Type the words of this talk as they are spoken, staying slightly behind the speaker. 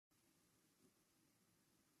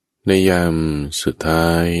ในยามสุดท้า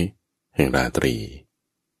ยแห่งราตรี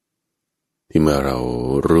ที่เมื่อเรา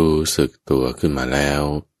รู้สึกตัวขึ้นมาแล้ว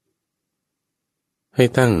ให้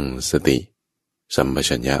ตั้งสติสัมป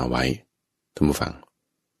ชัญญะเอาไว้ท่านผู้ฟัง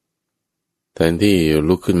แทนที่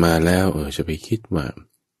ลุกขึ้นมาแล้วจะไปคิดว่า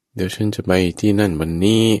เดี๋ยวฉันจะไปที่นั่นวัน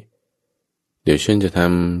นี้เดี๋ยวฉันจะท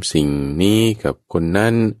ำสิ่งนี้กับคน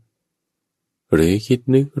นั้นหรือคิด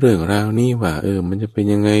นึกเรื่องราวนี้ว่ามันจะเป็น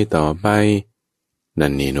ยังไงต่อไปนั่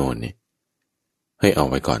นนี่โน่นนี่ให้เอา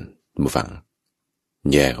ไว้ก่อนท่านผู้ฟัง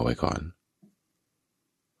แยกเอาไว้ก่อน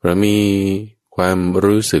เรามีความ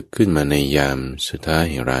รู้สึกขึ้นมาในยามสุดท้าย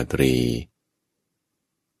แห่งราตรี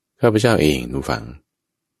ข้าพเจ้าเองท่านผู้ฟัง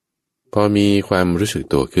พอมีความรู้สึก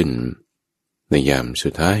ตัวขึ้นในยามสุ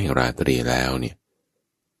ดท้ายแห่งราตรีแล้วเนี่ย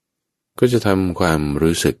ก็จะทำความ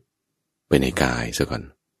รู้สึกไปในกายซะก่อน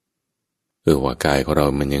ว่ากายของเรา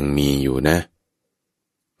มันยังมีอยู่นะ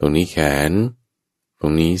ตรงนี้แขนตร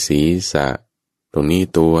งนี้ศีรษะตรงนี้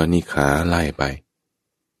ตัวนี่ขาไล่ไป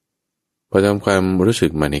พอทำความรู้สึ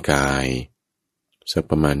กมาในกายสัก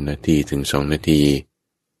ประมาณ1 นาทีถึง 2 นาที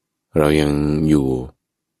เรายังอยู่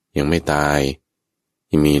ยังไม่ตาย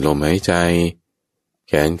ยังมีลมหายใจแ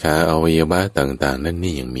ขนขาอวัยวะต่างๆนั่น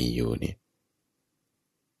นี่ยังมีอยู่เนี่ย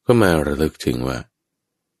ก็มาระลึกถึงว่า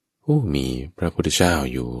มีพระพุทธเจ้า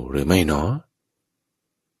อยู่หรือไม่เนาะ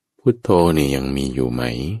พุทโธนี่ยังมีอยู่ไหม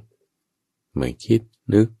เมื่อคิด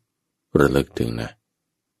นึกระลึกถึงนะ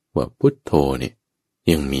ว่าพุทโธเนี่ย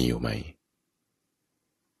ยังมีอยู่ไหม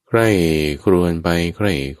ใครครวญไปใคร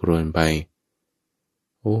ครวญไป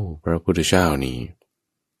พระพุทธเจ้านี่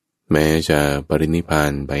แม้จะปรินิพพา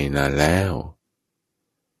นไปนานแล้ว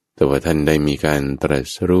แต่ว่าท่านได้มีการตรั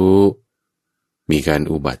สรู้มีการ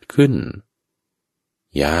อุบัติขึ้น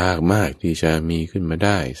ยากมากที่จะมีขึ้นมาไ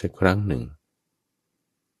ด้สักครั้งหนึ่ง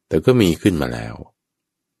แต่ก็มีขึ้นมาแล้ว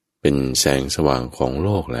เป็นแสงสว่างของโล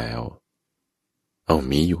กแล้ว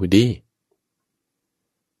มีอยู่ดี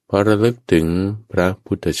พอระลึกถึงพระ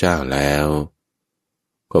พุทธเจ้าแล้ว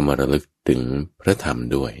ก็มาระลึกถึงพระธรรม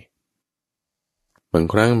ด้วยบาง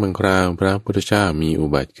ครั้งบางคราวพระพุทธเจ้ามีอุ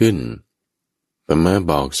บัติขึ้นธรรมะ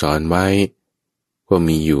บอกสอนไว้ก็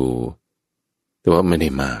มีอยู่แต่ว่าไม่ได้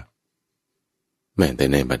มากแม้แต่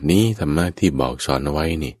ในบัดนี้ธรรมะที่บอกสอนเอาไว้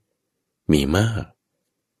นี่มีมาก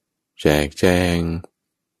แจกแจง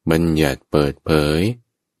บัญญัติเปิดเผย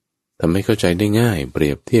ทำให้เข้าใจได้ง่ายเปรี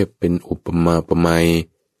ยบเทียบเป็นอุปมาอุปไมย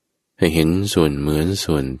ให้เห็นส่วนเหมือน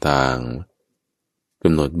ส่วนต่างก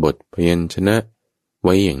ำหนดบทพยัญชนะไ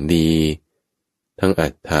ว้อย่างดีทั้งอร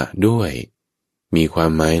รถะด้วยมีควา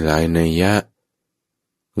มหมายหลายนัยยะ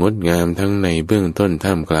งดงามทั้งในเบื้องต้น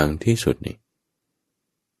ท่ามกลางที่สุดนี่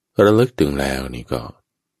ระลึกถึงแล้วนี่ก็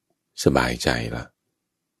สบายใจละ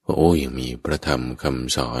ว่ายังมีพระธรรมค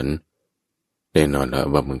ำสอนแน่นอนละ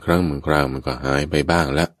ว่าบางครั้งบางคราวมันก็หายไปบ้าง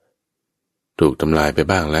แล้วถูกทำลายไป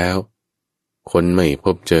บ้างแล้วคนไม่พ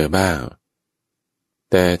บเจอบ้าง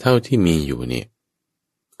แต่เท่าที่มีอยู่เนี่ย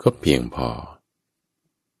ก็เพียงพอ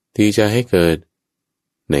ที่จะให้เกิด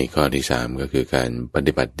ในข้อที่3ก็คือการป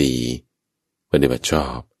ฏิบัติดีปฏิบัติชอ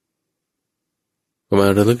บก็มา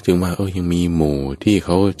ระลึกถึงว่ายังมีหมู่ที่เข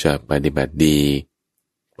าจะปฏิบัติดี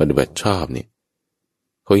ปฏิบัติชอบเนี่ย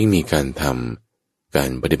เขายังมีการทำการ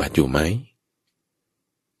ปฏิบัติอยู่ไหม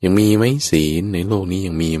ยังมีไหมศีลในโลกนี้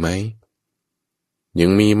ยังมีไหมยั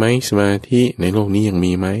งมีไหมสมาธิในโลกนี้ยัง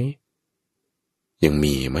มีไหมยัง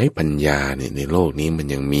มีไหมปัญญาเนี่ยในโลกนี้มัน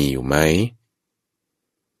ยังมีอยู่ไหม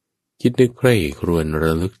คิดนึกใคร่ครวญร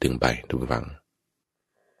ะลึกถึงไปทุกฝัง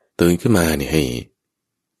ตื่นขึ้นมาเนี่ยให้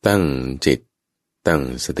ตั้งจิตตั้ง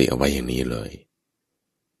สติเอาไว้อย่างนี้เลย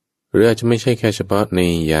หรืออาจจะไม่ใช่แค่เฉพาะใน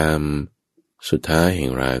ยามสุดท้ายแห่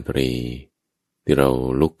งราตรีที่เรา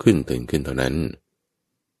ลุกขึ้นตื่นขึ้นเท่านั้น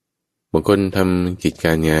บางคนทำกิจก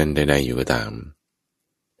ารงานใดๆอยู่ก็ตาม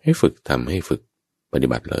ให้ฝึกทำให้ฝึกปฏิ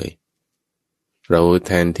บัติเลยเราแ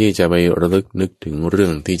ทนที่จะไประลึกนึกถึงเรื่อ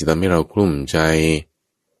งที่จะทำให้เรากลุ้มใจ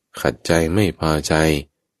ขัดใจไม่พอใจ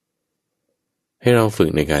ให้เราฝึก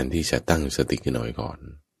ในการที่จะตั้งสติขึ้นหน่อยก่อน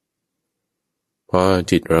พอ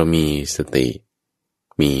จิตเรามีสติ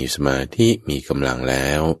มีสมาธิมีกำลังแล้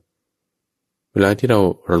วเวลาที่เรา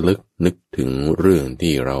ระลึกนึกถึงเรื่อง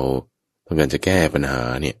ที่เราต้องการจะแก้ปัญหา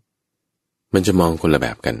เนี่ยมันจะมองคนละแบ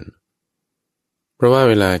บกันเพราะว่า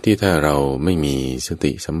เวลาที่ถ้าเราไม่มีส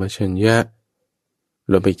ติสัมปชัญญะ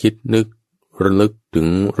เราไปคิดนึกระลึกถึง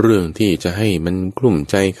เรื่องที่จะให้มันกลุ้ม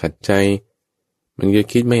ใจขัดใจมันจะ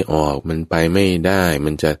คิดไม่ออกมันไปไม่ได้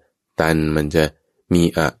มันจะตันมันจะมี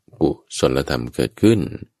อกุศลธรรมเกิดขึ้น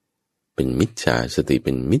เป็นมิจฉาสติเ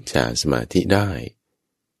ป็นมิจฉาสมาธิได้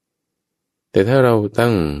แต่ถ้าเราตั้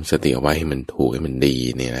งสติเอาไว้ให้มันถูกให้มันดี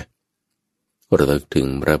เนี่ยนะระลึกถึง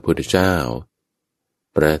พระพุทธเจ้า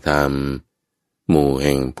ประธรรมหมู่แ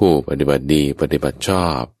ห่งผู้ปฏิบัติดีปฏิบัติชอ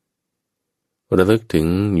บระลึกถึง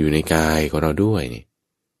อยู่ในกายของเราด้วย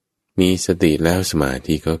มีสติแล้วสมา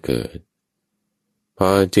ธิก็เกิดพอ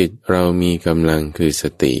จิตเรามีกำลังคือส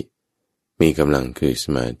ติมีกำลังคือส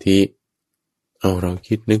มาธิเอาเรา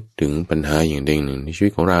คิดนึกถึงปัญหาอย่างใดหนึ่งในชีวิ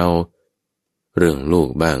ตของเราเรื่องลูก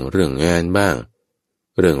บ้างเรื่องงานบ้าง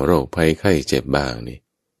เรื่องโรคภัยไข้เจ็บบ้างนี่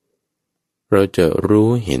เราจะรู้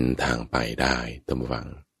เห็นทางไปได้ตั้งฟัง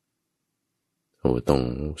ต้อง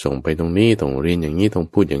ส่งไปตรงนี้ต้องเรียนอย่างนี้ต้อง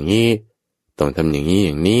พูดอย่างนี้ต้องทำอย่างนี้อ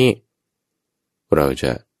ย่างนี้เราจ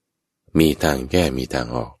ะมีทางแก้มีทาง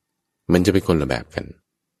ออกมันจะเป็นคนละแบบกัน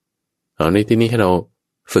เอาในที่นี้ให้เรา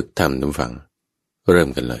ฝึกทำตั้งฟังเริ่ม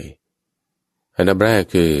กันเลยอันดับแรก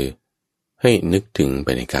คือให้นึกถึงไป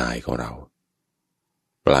ในกายของเรา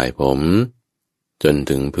ปลายผมจน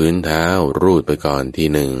ถึงพื้นเท้ารูดไปก่อนที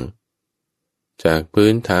หนึ่งจากพื้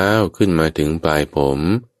นเท้าขึ้นมาถึงปลายผม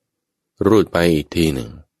รูดไปอีกทีหนึ่ง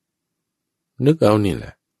นึกเอานี่แหล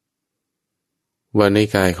ะว่าใน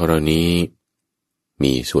กายของเรานี้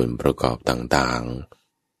มีส่วนประกอบต่าง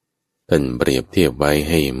ๆท่านเปรียบเทียบไว้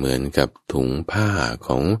ให้เหมือนกับถุงผ้าข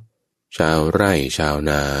องชาวไร่ชาว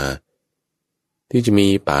นาที่จะมี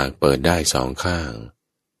ปากเปิดได้สองข้าง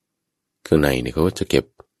ข้างในเนี่ยเขาก็จะเก็บ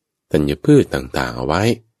ธัญพืชต่างๆเอาไว้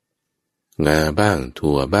งาบ้าง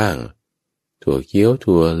ถั่วบ้างถั่วเขียว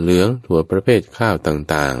ถั่วเหลืองถั่วประเภทข้าว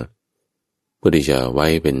ต่างๆเพื่อที่จะไว้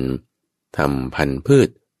เป็นทำพันธุ์พืช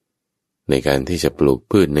ในการที่จะปลูก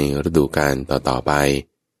พืชในฤดูกาลต่อๆไป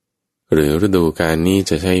หรือฤดูกาลนี้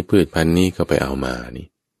จะใช้พืชพันธุ์นี้ก็ไปเอามานี่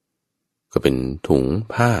ก็เป็นถุง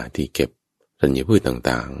ผ้าที่เก็บธัญพืช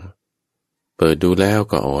ต่างๆเปิดดูแล้ว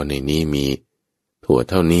ก็ในนี้มีถั่ว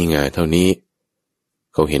เท่านี้งาเท่านี้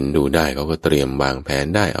เขาเห็นดูได้เขาก็เตรียมวางแผน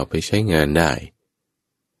ได้เอาไปใช้งานได้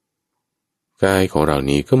กายของเรา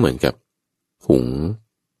นี้ก็เหมือนกับหุง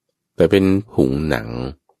แต่เป็นหุงหนัง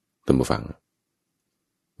ท่านผู้ฟัง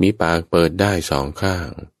มีปากเปิดได้สองข้าง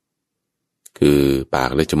คือปาก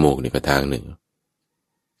และจมูกนี่ก็ทางหนึ่ง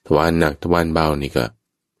ทวารหนักทวารเบานี่ก็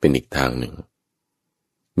เป็นอีกทางหนึ่ง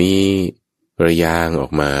มีระยางออ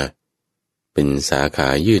กมาเป็นสาขา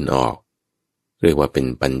ยื่นออกเรียกว่าเป็น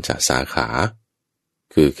ปัญจสาขา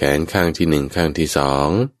คือแขนข้างที่หนึ่งข้างที่สอง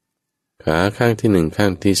ขาข้างที่หนึ่งข้า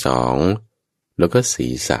งที่สองแล้วก็ศี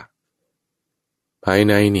รษะภาย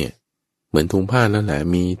ในเนี่ยเหมือนถุงผ้านั่นแหละ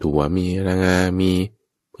มีถั่วมีระงามี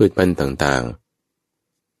พืชพันธุ์ต่าง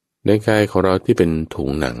ๆในกายของเราที่เป็นถุง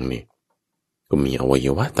หนังนี่ก็มีอวัย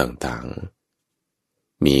วะต่าง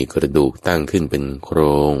ๆมีกระดูกตั้งขึ้นเป็นโคร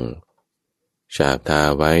งฉาบทา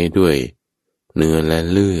ไว้ด้วยเนื้อและ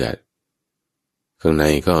เลือดข้างใน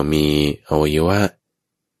ก็มีอวัยวะ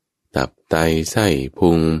ตับไตไส้พุ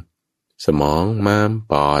งสมองม้าม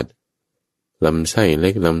ปอดลำไส้เล็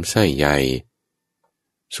กลำไส้ใหญ่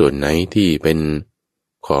ส่วนไหนที่เป็น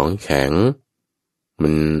ของแข็งมั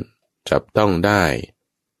นจับต้องได้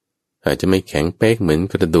อาจจะไม่แข็งเป๊กเหมือน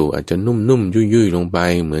กระดูกอาจจะนุ่มๆยุ่ยๆลงไป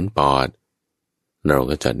เหมือนปอดเรา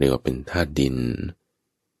ก็จัดเรียกว่าเป็นธาตุดิน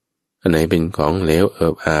อันไหนเป็นของเหลวเอิ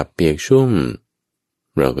บอาบเปียกชุ่ม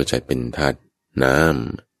เราก็จัดเป็นธาตุน้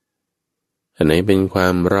ำอันไหนเป็นควา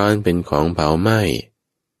มร้อนเป็นของเผาไหม้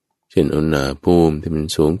เช่นอุณหภูมิที่มัน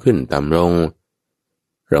สูงขึ้นต่ำลง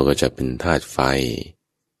เราก็จะเป็นธาตุไฟ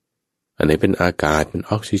อันไหนเป็นอากาศเป็น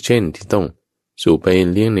ออกซิเจนที่ต้องสูบไป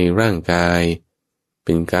เลี้ยงในร่างกายเ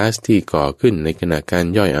ป็นก๊าซที่ก่อขึ้นในขณะการ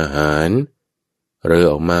ย่อยอาหารเรือ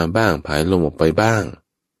ออกมาบ้างผายลมออกไปบ้าง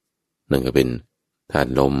นั่นก็เป็นธาตุ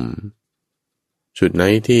ลมจุดไหน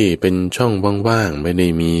ที่เป็นช่องว่างๆไม่ได้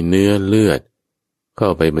มีเนื้อเลือดเข้า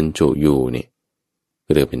ไปบรรจุอยู่นี่ก็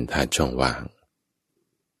เรียกเป็นธาตุช่องว่าง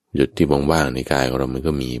จุดที่ว่างๆในกายของเรามัน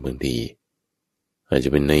ก็มีบางทีอาจจะ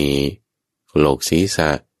เป็นในโหลกศีรษะ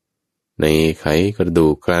ในไขกระดู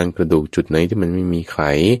กกลางกระดูกจุดไหนที่มันไม่มีไข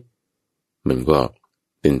มันก็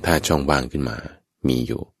เป็นธาตุช่องว่างขึ้นมามีอ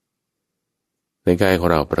ยู่ในกายของ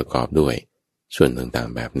เราประกอบด้วยส่วนต่าง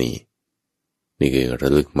ๆแบบนี้นี่คือระ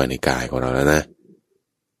ลึกมาในกายของเราแล้วนะ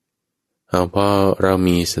เอาพอเรา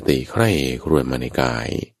มีสติใคร่ครวญมาในกาย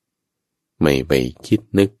ไม่ไปคิด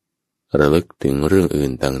นึกระลึกถึงเรื่องอื่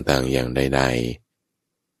นต่างๆอย่างใด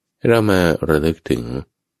ๆเรามาระลึกถึง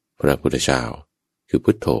พระพุทธเจ้าคือ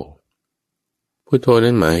พุทโธพุทโธ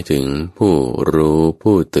นั้นหมายถึงผู้รู้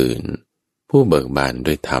ผู้ตื่นผู้เบิกบาน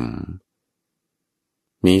ด้วยธรรม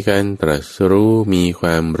มีการตรัสรู้มีคว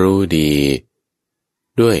ามรู้ดี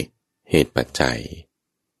ด้วยเหตุปัจจัย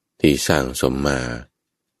ที่สร้างสมมา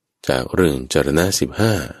จากเรื่องจรณะ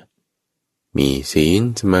15มีศีล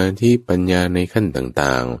สมาธิปัญญาในขั้น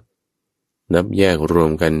ต่างๆนับแยกรว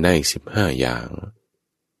มกันได้15อย่าง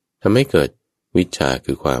ทำให้เกิดวิชชา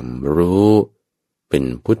คือความรู้ เป็น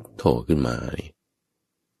พุทโธขึ้นมานี่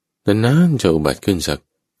นานๆจะอุบัติขึ้นสัก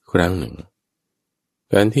ครั้งหนึ่ง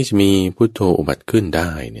การที่จะมีพุทโธอุบัติขึ้นได้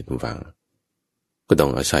เนี่ยทุกฝังก็ต้อ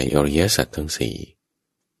งอาศัยอริยสัจทั้งสี่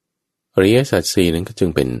อริยสัจสี่นั้นก็จึง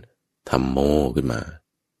เป็นธัมโมขึ้นมา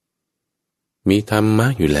มีธรรมะ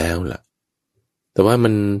อยู่แล้วล่ะแต่ว่ามั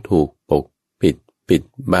นถูกปกปิด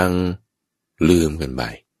บังลืมกันไป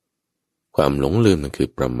ความหลงลืมนั่นคือ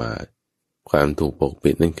ประมาทความถูกปก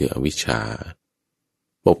ปิดนั่นคืออวิชชา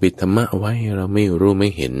ปกปิดธรรมะเอาไว้เราไม่รู้ไม่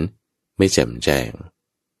เห็นไม่แจ่มแจ้ง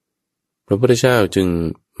พระพุทธเจ้าจึง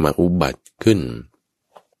มาอุบัติขึ้น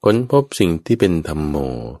ค้นพบสิ่งที่เป็นธัมโม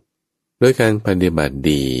ด้วยการปฏิบัติ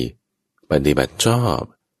ดีปฏิบัติชอบ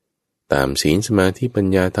ตามศีลสมาธิปัญ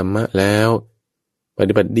ญาธรรมะแล้วป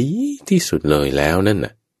ฏิบัติดีที่สุดเลยแล้วนั่นน่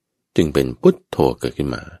ะจึงเป็นพุทโธเกิดขึ้น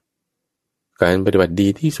มาการปฏิบัติดี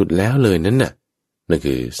ที่สุดแล้วเลยนั้นน่ะนั่น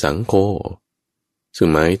คือสังโฆซึ่ง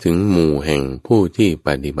หมายถึงหมู่แห่งผู้ที่ป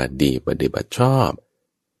ฏิบัติดีปฏิบัติชอบ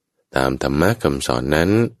ตามธรรมะคำสอนนั้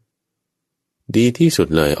นดีที่สุด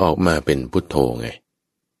เลยออกมาเป็นพุทโธไง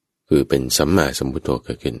คือเป็นสัมมาสัมพุทโธเ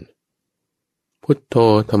กิดขึ้นพุทโธ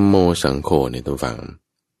ธัมโมสังโฆในตัวฟัง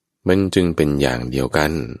มันจึงเป็นอย่างเดียวกั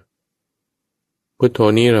นพุทโธ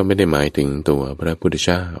นี้เราไม่ได้หมายถึงตัวพระพุทธเ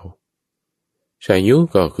จ้าชายุ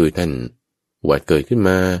ก็คือท่านวัดเกิดขึ้นม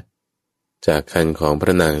าจากครรภ์ของพร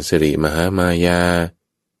ะนางสิริมหามายา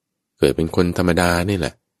เกิดเป็นคนธรรมดานี่แหล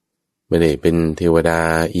ะไม่ได้เป็นเทวดา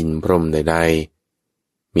อินพรหมใด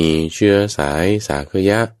ๆมีเชื้อสายสาก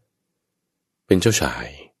ยะเป็นเจ้าชาย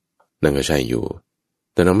นั่นก็ใช่อยู่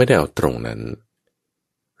แต่เราไม่ได้เอาตรงนั้น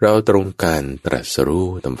เราตรงการตรัสรู้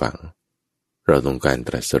ตามฝังเราตรงการต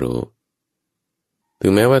รัสรู้ถึ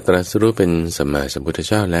งแม้ว่าตรัสรู้เป็นสัมมาสัมพุทธ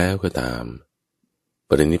เจ้าแล้วก็ตามป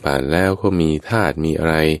รินิพพานแล้วก็มีธาตุมีอะ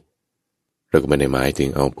ไรเราก็ไม่ได้หมายถึง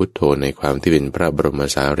เอาพุทโธในความที่เป็นพระบรม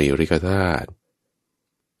สารีริกธาตุ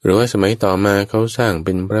หรือว่าสมัยต่อมาเขาสร้างเ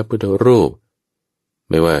ป็นพระพุทธรูป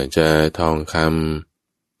ไม่ว่าจะทองค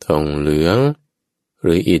ำทองเหลืองห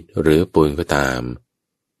รืออิฐหรือปูนก็ตาม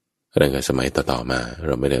เรื่องสมัยต่อๆมาเร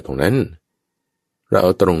าไม่ได้ตรงนั้นเราเอ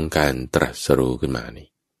าตรงการตรัสรู้ขึ้นมานี่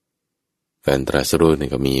การตรัสรู้นี่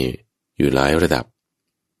ก็มีอยู่หลายระดับ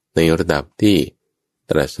ในระดับที่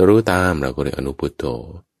ตรัสรู้ตามเราก็เรียกอนุพุทโธ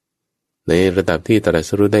ในระดับที่ตรัส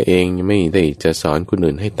รู้ได้เองยังไม่ได้จะสอนคน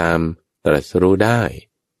อื่นให้ตามตรัสรู้ได้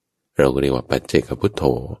เราก็เรียกว่าปัจเจกพุทโธ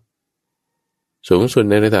สูงสุด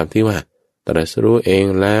ในระดับที่ว่าตรัสรู้เอง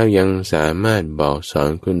แล้วยังสามารถบอกสอน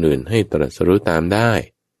คนอื่นให้ตรัสรู้ตามได้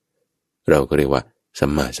เราก็เรียกว่าสั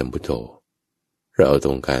มมาสัมพุทโธเราเอาต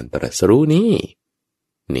รงการตรัสรู้นี่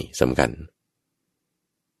สำคัญ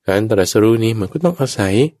การตรัสรู้นี้มันก็ต้องอาศั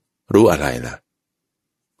ยรู้อะไรล่ะ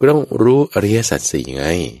ก็ต้องรู้อริยสัจสี่ไง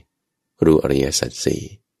รู้อริยสัจ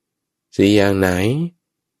สี่อย่างไหน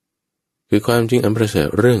คือความจริงอันประเสริฐ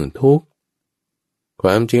เรื่องทุกข์คว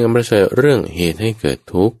ามจริงอันประเสริฐเรื่องเหตุให้เกิด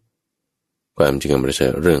ทุกข์ความจริงอันประเสริ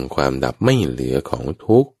ฐเรื่องความดับไม่เหลือของ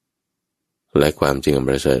ทุกข์และความจริงอัน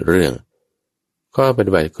ประเสริฐเรื่องข้อป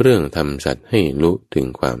ฏิบัติเครื่องทำสัตว์ให้รู้ถึง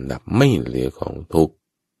ความดับไม่เหลือของทุกข์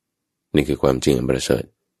นี่คือความจริงอันประเสริฐ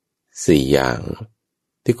สี่อย่าง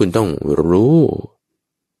ที่คุณต้องรู้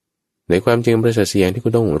ในความจริงประเสริฐสี่อย่างที่คุ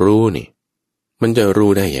ณต้องรู้นี่มันจะ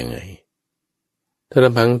รู้ได้ยังไงถ้าล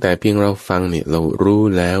ำพังแต่เพียงเราฟังเนี่ยเรารู้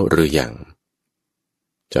แล้วหรือยัง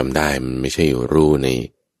จำได้มันไม่ใช่รู้ใน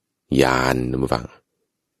ญาณนะฟัง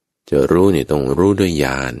จะรู้เนี่ยต้องรู้ด้วยญ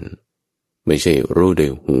าณไม่ใช่รู้ด้ว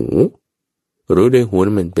ยหูรู้ด้วยหู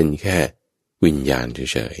นั้นมันเป็นแค่วิญญาณเ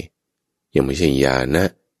ฉยๆยังไม่ใช่ญาณนะ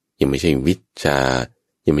ยังไม่ใช่วิชชา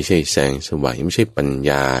ยังไม่ใช่แสงสว่างยังไม่ใช่ปัญ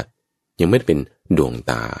ญายังไม่ได้เป็นดวง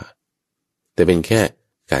ตาแต่เป็นแค่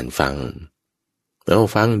การฟังเอา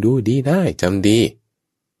ฟังดูดีได้จำดี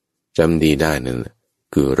ได้นั่น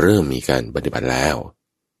คือเริ่มมีการปฏิบัติแล้ว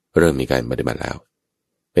เป็นการปฏิบั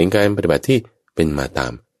ติที่เป็นมาตา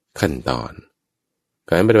มขั้นตอน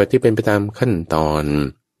การปฏิบัติที่เป็นไปตามขั้นตอน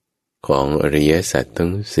ของอริยสัจทั้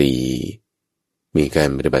งสี่มีการ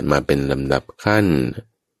ปฏิบัติมาเป็นลำดับขั้น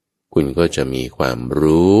คุณก็จะมีความ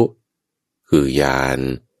รู้คือญาณ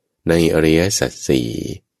ในอริยสัจสี่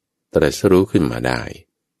ตรัสรู้ขึ้นมาได้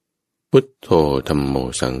พุทโธธัมโม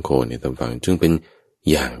สังโฆในตำฝังจึงเป็น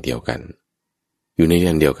อย่างเดียวกันอยู่ในอย่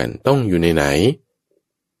างเดียวกันต้องอยู่ในไหน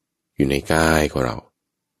อยู่ในกายของเรา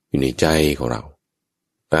อยู่ในใจของเรา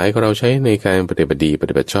กายของเราใช้ในการปฏิบัติดีป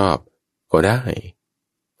ฏิบัติชอบก็ได้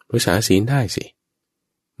รักษาศีลได้สิ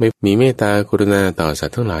ไม่มีเมตตากรุณาต่อสัต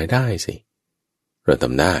ว์ทั้งหลายได้สิเราท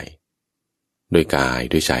ำได้ด้วยกาย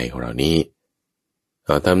ด้วยใจของเรานี้เ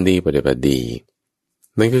ราทำดีปฏิบัติดี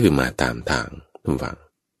นั่นก็คือมาตามทางทุกฝั่ง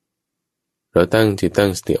เราตั้งจิตตั้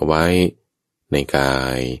งสติเอาไว้ในกา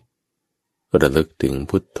ย ระลึกถึง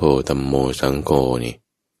พุทโธธัมโมสังโฆนี่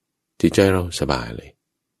จิตใจเราสบายเลย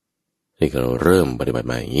นี่เราเริ่มปฏิบัติ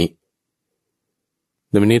มาอย่างนี้ใ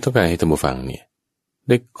นวันนี้ต้องการให้ท่านผู้ฟังเนี่ยไ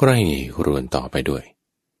ด้ใกล้ครวญต่อไปด้วย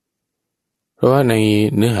เพราะว่าใน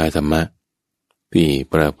เนื้อหาธรรมะที่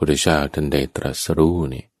พระพุทธเจ้าท่านได้ตรัสรู้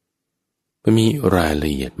เนี่ยมันมีรายล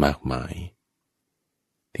ะเอียดมากมาย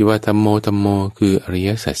ที่ว่าธัมโมคืออริย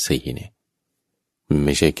สัจสี่เนี่ยมันไ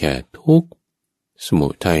ม่ใช่แค่ทุกข์สมุ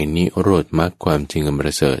ทัยนิโรธมรรคความจริงอันปร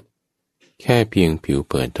ะเสริฐแค่เพียงผิว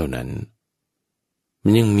เผินเท่านั้นมั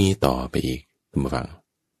นยังมีต่อไปอีกท่านผู้ฟัง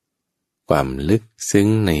ความลึกซึ้ง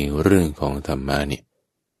ในเรื่องของธรรมะเนี่ย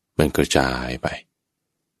มันกระจายไป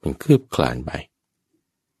มันคืบคลานไป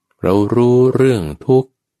เรารู้เรื่องทุกข์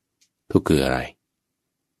คืออะไร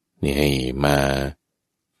นี่ให้มา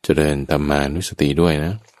เจริญธรรมานุสติด้วยน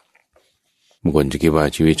ะบางคนจะคิดว่า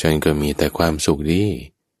ชีวิตฉันก็มีแต่ความสุขดี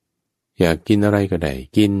อยากกินอะไรก็ได้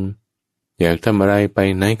กินอยากทำอะไรไป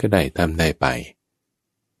ไหนก็ได้ทำได้ไป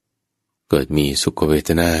เกิดมีสุขเวท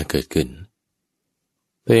นาเกิดขึ้น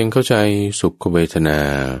แต่ยังเข้าใจสุขเวทนา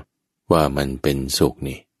ว่ามันเป็นสุข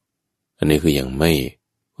นี่อันนี้คือยังไม่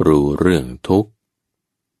รู้เรื่องทุกข์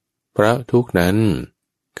เพราะทุกข์นั้น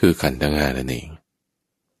คือขันธ์ทั้งห้านั่นเอง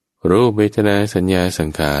รูปเวทนาสัญญาสัง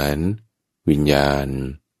ขารวิญญาณ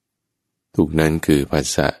ทุกข์นั้นคือผัส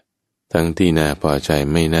สะทั้งที่น่าพอใจ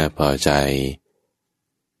ไม่น่าพอใจ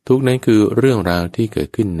ทุกข์นั้นคือเรื่องราวที่เกิด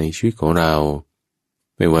ขึ้นในชีวิตของเรา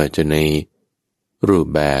ไม่ว่าจะในรูป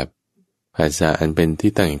แบบภาษาอันเป็น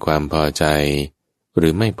ที่ตั้งแห่งความพอใจหรื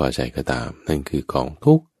อไม่พอใจก็ตามนั่นคือของ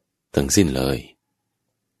ทุกข์ทั้งสิ้นเลย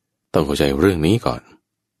ต้องเข้าใจเรื่องนี้ก่อน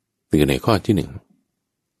คือในข้อที่หนึ่ง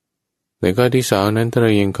ในข้อที่สองนั้นถ้าเร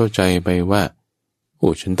ายังเข้าใจไปว่า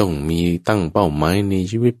ฉันต้องมีตั้งเป้าหมายใน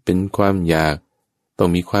ชีวิตเป็นความอยากต้อง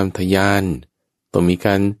มีความทะยานต้องมีก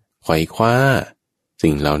ารไขว่คว้า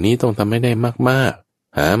สิ่งเหล่านี้ต้องทำให้ได้มาก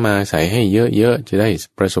ๆหามาใส่ให้เยอะๆจะได้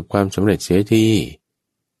ประสบความสำเร็จเสียที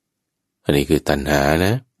อันนี้คือตัณหาน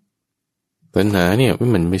ะตัณหาเนี่ย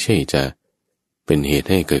มันไม่ใช่จะเป็นเหตุ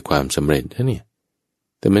ให้เกิดความสำเร็จนะเนี่ย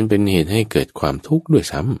แต่มันเป็นเหตุให้เกิดความทุกข์ด้วย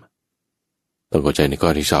ซ้ำต้องเข้าใจในข้อ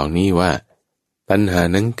ที่สองนี้ว่าตัณหา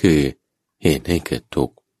นั้นคือเหตุให้เกิดทุก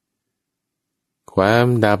ข์ความ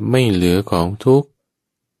ดับไม่เหลือของทุกข์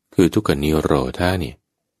คือทุกขนิโรธาเนี่ย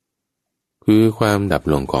คือความดับ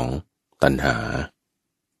ลงของตัณหา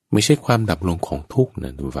ไม่ใช่ความดับลงของทุกข์น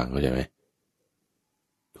ะทุกฝั่งเข้าใจไหม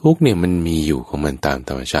ทุกข์เนี่ยมันมีอยู่ของมันตามธ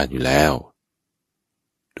รรมชาติอยู่แล้ว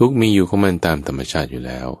ทุกข์มีอยู่ของมันตามธรรมชาติอยู่แ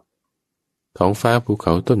ล้วท้องฟ้าภูเข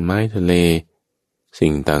าต้นไม้ทะเลสิ่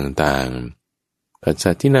งต่างๆปัจจั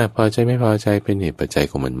ยที่น่าพอใจไม่พอใจเป็นเหตุปัจจัย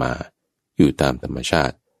ของมันมาอยู่ตามธรรมชา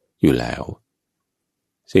ติอยู่แล้ว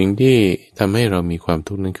สิ่งที่ทำให้เรามีความ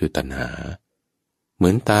ทุกข์นั้นคือตัณหาเหมื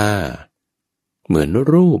อนตาเหมือน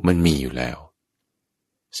รูปมันมีอยู่แล้ว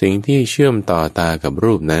สิ่งที่เชื่อมต่อตากับ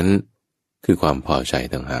รูปนั้นคือความพอใจ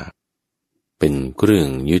ต่างหากเป็นเครื่อง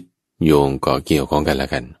ยึดโยงก่อเกี่ยวของกันและ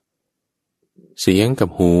กันเสียงกับ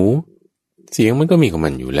หูเสียงมันก็มีของ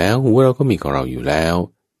มันอยู่แล้วหูเราก็มีของเราอยู่แล้ว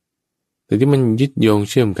แต่ที่มันยึดโยง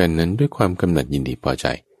เชื่อมกันนั้นด้วยความกำหนัดยินดีพอใจ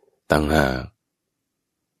ต่างหาก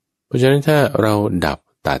เพราะฉะนั้นถ้าเราดับ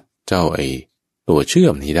ตัดเจ้าตัวเชื่อ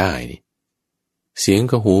มนี้ได้เสียง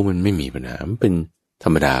กับหูมันไม่มีปัญหามันเป็นธร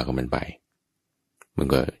รมดาของมันไปมัน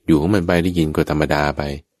ก็อยู่ของมันไปได้ยินก็ธรรมดาไป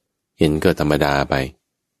เห็นก็ธรรมดาไป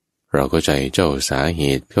เราเข้าใจเจ้าสาเห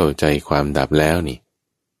ตุเข้าใจความดับแล้วนี่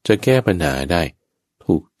จะแก้ปัญหาได้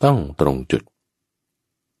ถูกต้องตรงจุด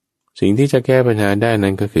สิ่งที่จะแก้ปัญหาได้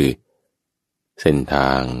นั้นก็คือเส้นทา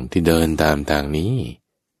งที่เดินตามทางนี้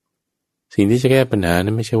สิ่งที่จะแก้ปัญหา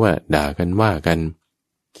นั้นไม่ใช่ว่าด่ากันว่ากัน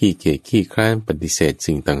ขี้เกียจขี้คร้านปฏิเสธ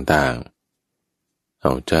สิ่งต่างๆเอ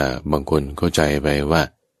าจะบางคนเข้าใจไปว่า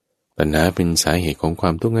ปัญหาเป็นสาเหตุของควา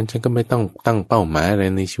มทุกข์งั้นฉันก็ไม่ต้องตั้งเป้าหมายอะไร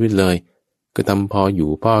ในชีวิตเลยก็ทำพออยู่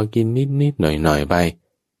พอกินนิดๆหน่อยๆไป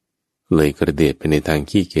เลยกระเดียดไปในทาง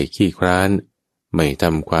ขี้เกียจขี้คร้านไม่ท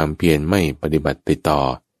ำความเพียรไม่ปฏิบัติติดต่อ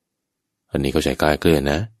อันนี้เข้าใจคลาดเคลื่อน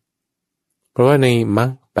นะเพราะว่าในมรร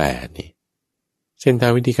คแปดนี่เส้นทา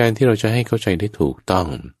งวิธีการที่เราจะให้เข้าใจได้ถูกต้อง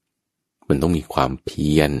มันต้องมีความเพี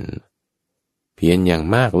ยรอย่าง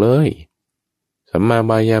มากเลยสัมมา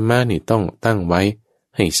บายามะนี่ต้องตั้งไว้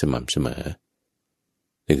ให้สม่ำเสมอ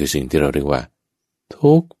นี่คือสิ่งที่เราเรียกว่า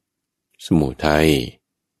ทุกข์สมุทัย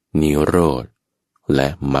นิโรธและ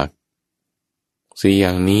มรรคสี่อย่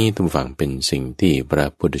างนี้ทุกฝั่งเป็นสิ่งที่พระ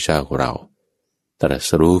พุทธเจ้าของเราตรัส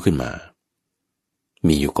รู้ขึ้นมา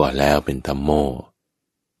มีอยู่ก่อนแล้วเป็นธัมโม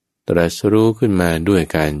ตรัสรู้ขึ้นมาด้วย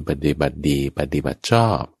การปฏิบัติดีปฏิบัติชอ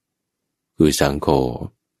บคือสังโฆ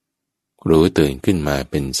รู้ตื่นขึ้นมา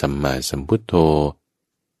เป็นสัมมาสัมพุทโธ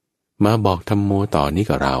มาบอกธัมโมต่อนี้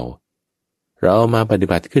กับเรา เราเอามาปฏิ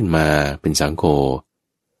บัติขึ้นมาเป็นสังโฆ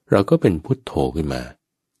เราก็เป็นพุทโธขึ้นมา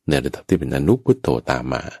ในระดับที่เป็นอนุพุทโธตาม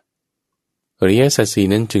มาอริยสัจสี่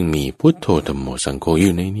นั้นจึงมีพุทโธธัมโมสังโฆอ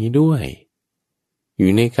ยู่ในนี้ด้วยอ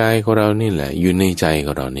ยู่ในกายของเรานี่แหละอยู่ในใจข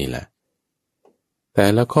องเรานี่แหละแต่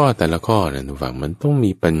ละข้อนะทุกฝั่งมันต้อง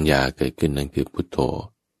มีปัญญาเกิดขึ้นนั่นคือพุทโธ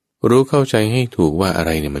รู้เข้าใจให้ถูกว่าอะไร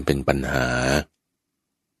เนี่ยมันเป็นปัญหา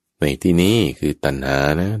ในที่นี้คือตัณหา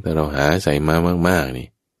นะแต่เราหาใส่มามากๆนี่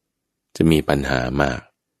จะมีปัญหามาก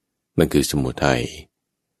นั่นคือสมุทัย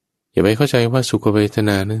อย่าไปเข้าใจว่าสุขเวทน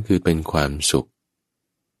านั่นคือเป็นความสุข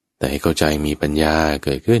แต่ให้เข้าใจมีปัญญาเ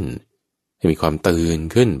กิดขึ้นให้มีความตื่น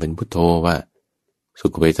ขึ้นเป็นพุทโธว่าสุ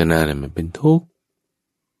ขเวทนาเนี่ยมันเป็นทุกข์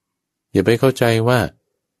อย่าไปเข้าใจว่า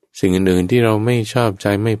สิ่งอื่นๆที่เราไม่ชอบใจ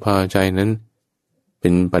ไม่พอใจนั้นเป็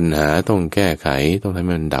นปัญหาต้องแก้ไขต้องทำใ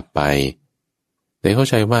ห้มันดับไปแต่เข้า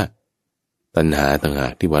ใจว่าตัณหาต่างหา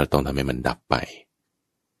กที่ว่าต้องทำให้มันดับไป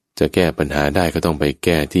จะแก้ปัญหาได้ก็ต้องไปแ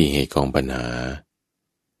ก้ที่เหตุของปัญหา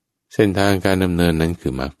เส้นทางการดำเนินนั้นคื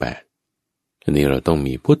อมรรคแปดทีนี้เราต้อง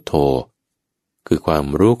มีพุทโธคือความ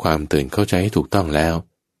รู้ความตื่นเข้าใจให้ถูกต้องแล้ว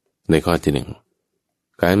ในข้อที่หนึ่ง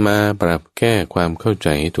การมาปรับแก้ความเข้าใจ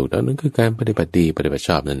ให้ถูกต้องนั้นคือการปฏิบัติดีปฏิบัติช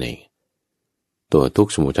อบนั่นเองตัวทุก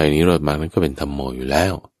ข์สมุทัยนิโรธมรรคนั้นก็เป็นธัมโมอยู่แล้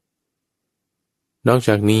วนอกจ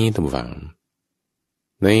ากนี้ท่านฟัง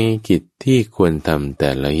ในกิจที่ควรทำแ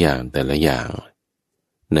ต่ละอย่าง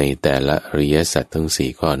ในแต่ละอริยสัจทั้ง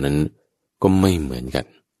4ข้อนั้นก็ไม่เหมือนกัน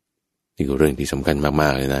นี่คือเรื่องที่สำคัญมา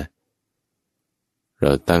กๆเลยนะเร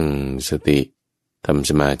าตั้งสติทำ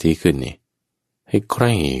สมาธิขึ้นนี่ให้ใค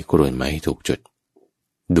ร่ครวญมาให้ถูกจุด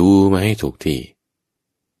ดูมาให้ถูกที่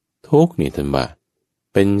ทุกนี่ท่านว่า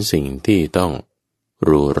เป็นสิ่งที่ต้อง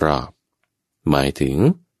รู้รอบหมายถึง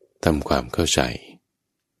ทำความเข้าใจ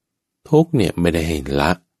ทุกเนี่ยไม่ได้ให้ล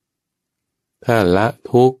ะถ้าละ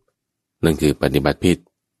ทุกนั่นคือปฏิบัติผิด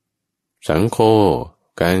สังโฆ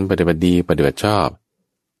การปฏิบัติดีปฏิบัติชอบ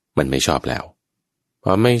มันไม่ชอบแล้วพ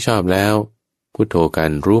อไม่ชอบแล้วพุทโธกา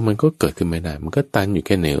รรู้มันก็เกิดขึ้นไม่ได้มันก็ตันอยู่แ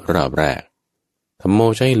ค่ในรอบแรกธัมโม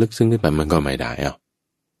ใช้ลึกซึ้งขึ้นไปมันก็ไม่ได้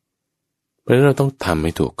เพราะฉะนั้นเราต้องทำใ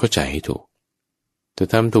ห้ถูกเข้าใจให้ถูกจะ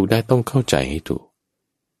ทำถูกได้ต้องเข้าใจให้ถูก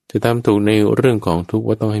จะทำถูกในเรื่องของทุกข์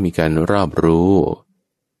ว่าต้องให้มีการรอบรู้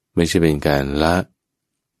ไม่ใช่เป็นการละ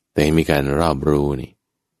แต่ให้มีการรอบรู้นี่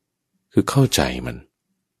คือเข้าใจมัน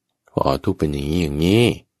ว่าทุกข์เป็นอย่างนี้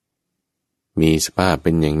มีสภาพเ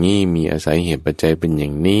ป็นอย่างนี้มีอาศัยเหตุปัจจัยเป็นอย่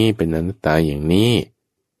างนี้เป็นอนัตตาอย่างนี้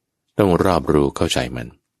ต้องรอบรู้เข้าใจมัน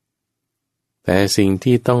แต่สิ่ง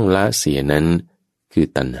ที่ต้องละเสียนั้นคือ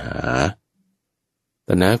ตัณหา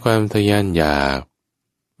ความทะยานอยาก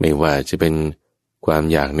ไม่ว่าจะเป็นความ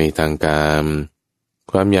อยากในทางกาม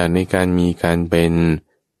ความอยากในการมีการเป็น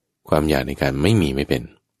ความอยากในการไม่มีไม่เป็น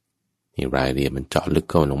นี่รายละเอียดมันเจาะลึก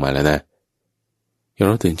เข้าลงมาแล้วนะอย่างเ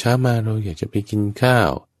ราตื่นเช้ามาเราอยากจะไปกินข้า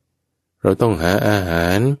วเราต้องหาอาหา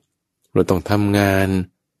รเราต้องทำงาน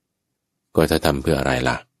ก็จะทำเพื่ออะไร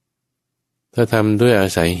ล่ะถ้าทำด้วยอา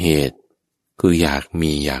ศัยเหตุคืออยาก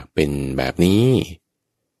มีอยากเป็นแบบนี้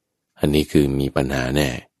อันนี้คือมีปัญหาแน่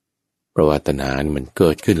เพราะว่าตัณหานี่มันเกิ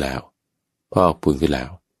ดขึ้นแล้วพอกพูนขึ้นแล้ว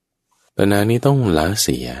ตัณหานี้ต้องละเ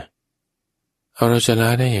สียเอาเราจะละ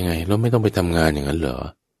ได้ยังไงเราไม่ต้องไปทำงานอย่างนั้นเหรอ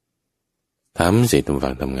ทำสิทุก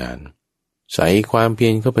ฝั่งทำงานใส่ความเพีย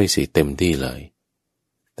รเข้าไปสิเต็มที่เลย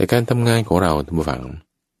แต่การทำงานของเราทุกฝั่ง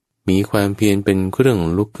มีความเพียรเป็นเครื่อง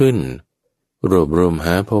ลุกขึ้นรวบรวมห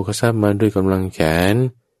าโภคทรัพย์มาด้วยกำลังแขน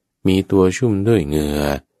มีตัวชุ่มด้วยเหงื่อ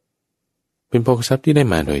เป็นโภคทรัพย์ที่ได้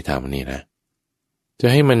มาโดยธรรมนี่นะจะ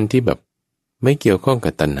ให้มันที่แบบไม่เกี่ยวข้อง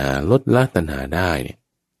กับตัณหาลดละตัณหาได้เนี่ย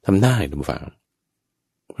ทำได้ทุกฝั่ง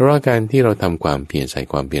เพราะว่าการที่เราทำความเพียรใส่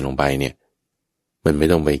ความเพียรลงไปเนี่ยมันไม่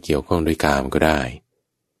ต้องไปเกี่ยวข้องด้วยกามก็ได้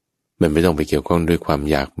มันไม่ต้องไปเกี่ยวข้องด้วยความ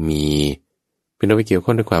อยากมีไม่ต้องไปเกี่ยวข้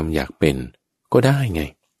องด้วยความอยากเป็นก็ได้ไง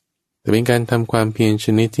แต่เป็นการทำความเพียรช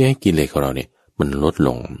นิดที่ให้กิเลสของเราเนี่ยมันลดล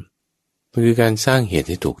งมันคือการสร้างเหตุ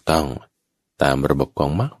ที่ถูกต้องตามระบบของ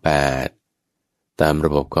มรรคแปดตามร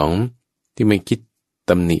ะบบของที่ไม่คิด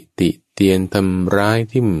ตำหนิติเตียนทำร้าย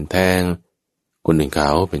ทิ่มแทงคนอื่นเขา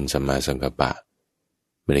เป็นสัมมาสังกัปปะ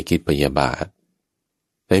ไม่ได้คิดพยาบาท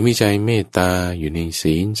แต่มีใจเมตตาอยู่ใน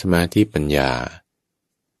ศีลสมาธิปัญญา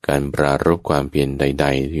การปรารภความเพียรใด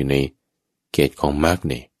ๆอยู่ในเกณฑ์ของมรรค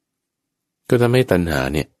เนี่ยก็ทำให้ตัณหา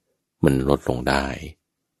เนี่ยมันลดลงได้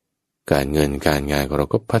การเงินการงานของเรา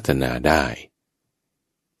ก็พัฒนาได้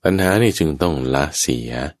ตัณหานี่จึงต้องละเสี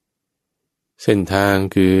ยเส้นทาง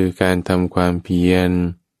คือการทำความเพียร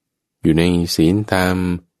อยู่ในศีลธรรม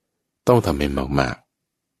ต้องทำให้มาก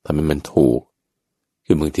ๆทำให้มันถูก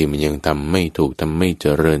คือบางทีมันยังทำไม่ถูกทำไม่เจ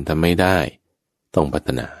ริญทำไม่ได้ต้องพัฒ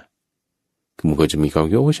นาคือมันก็จะมีความ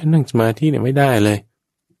คิดโอ้ฉันนั่งสมาธิเนี่ยไม่ได้เลย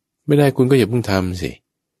ไม่ได้คุณก็อย่าเพิ่งทำสิ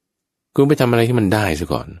คุณไปทำอะไรที่มันได้ซะ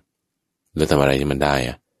ก่อนแล้วทำอะไรที่มันได้อ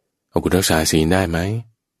ะเอาคุณรักษาศีลได้ไหม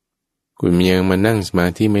คุณยังมานั่งสมา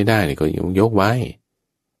ธิไม่ได้เนี่ยก็ยกไว้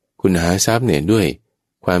คุณหาทรัพย์เนี่ยด้วย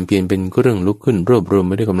ความเพียรเป็นเครื่องลุกขึ้นรวบรวมไ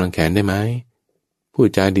ม่ด้วยกำลังแขนได้ไหมพูด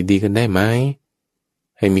จาดีๆกันได้ไหม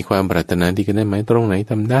ให้มีความปรารถนาดีกันได้ไหมตรงไหน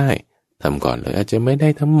ทำได้ทำก่อนเลยอาจจะไม่ได้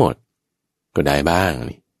ทั้งหมดก็ได้บ้าง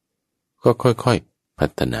นี่ก็ค่อยๆพั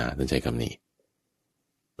ฒนาตั้งใจคำนี้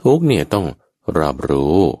ทุกเนี่ยต้องรับ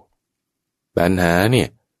รู้ปัญหาเนี่ย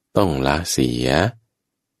ต้องละเสีย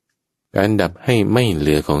การดับให้ไม่เห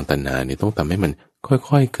ลือของตัณหาเนี่ยต้องทำให้มันค่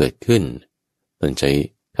อยๆเกิดขึ้นต้องใช้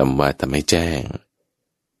คำว่าทำให้แจ้ง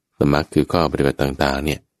สมรรคคือข้อปฏิบัติต่างๆเ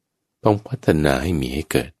นี่ยต้องพัฒนาให้มีให้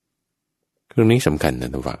เกิดเรื่องนี้สำคัญนะ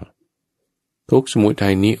ทุกฝังทุกสมุทั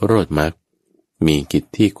ยนิโรธมรรคมีกิจ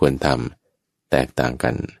ที่ควรทำแตกต่างกั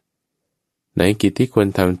นในกิจที่ควร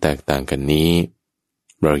ทำแตกต่างกันนี้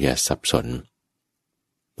เราอย่าสับสน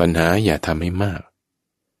ปัญหาอย่าทำให้มาก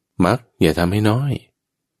มรรคอย่าทำให้น้อย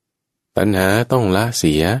ปัญหาต้องละเ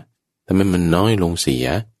สียทำให้มันน้อยลงเสีย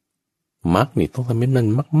มรรคนี่ต้องทำให้มัน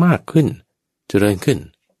มากๆขึ้นเจริญขึ้น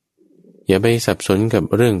อย่าไปสับสนกับ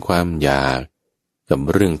เรื่องความอยากกับ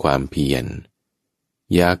เรื่องความเพียร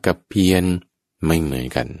อยากกับเพียรไม่เหมือน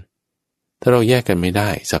กันถ้าเราแยกกันไม่ได้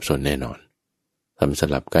สับสนแน่นอนทำส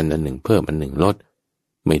ลับกันอันหนึ่งเพิ่มอันหนึ่งลด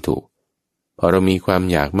ไม่ถูกพอเรามีความ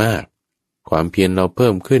อยากมากความเพียรเราเพิ่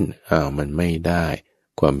มขึ้นมันไม่ได้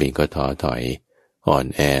ความเพียรก็ท้อถอยอ่อน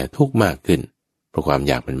แอทุกข์มากขึ้นเพราะความ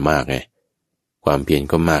อยากมันมากไงความเพียร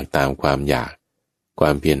ก็มากตามความอยากควา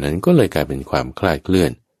มเพียรนั้นก็เลยกลายเป็นความคลาดเคลื่อ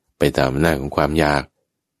นไปตามอำนาจของความอยาก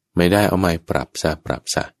ไม่ได้เอาไม้ปรับซ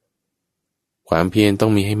ะความเพียรต้อ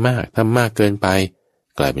งมีให้มากถ้ามากเกินไป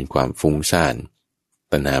กลายเป็นความฟุ้งซ่าน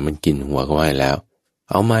ตัณหามันกินหัวก็ไว้แล้ว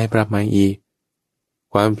เอาไม้ปรับไม้อีก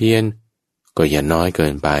ความเพียรก็อย่าน้อยเกิ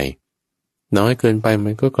นไปน้อยเกินไปมั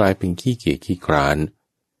นก็กลายเป็นขี้เกียจขี้คร้าน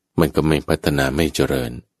มันก็ไม่พัฒนาไม่เจริ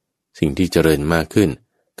ญสิ่งที่เจริญมากขึ้น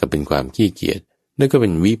ก็เป็นความขี้เกียจนั่นก็เป็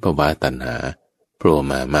นวิภวะตัณหาโผล่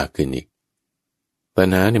มามากขึ้นอีกตัณ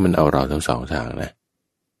หาเนี่ยมันเอาเราทั้งสองทางนะ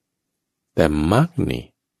แต่มรรคนี่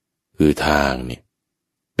คือทางเนี่ย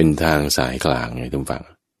เป็นทางสายกลางไงทุกฝั่ง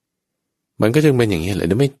มันก็จึงเป็นอย่างนี้แหละ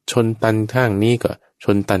ไม่ชนตันข้างนี้ก็ช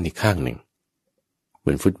นตันอีกข้างหนึ่งเห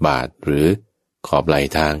มือนฟุตบาทหรือขอบไหล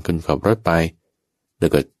ทางขึ้นขับรถไปแล้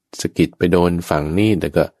วก็สะกิดไปโดนฝั่งนี้แล้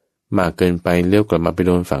วก็มากเกินไปเลี้ยวกลับมาไปโ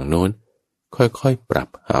ดนฝั่งโน้นค่อยๆปรับ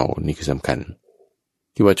เอานี่คือสำคัญ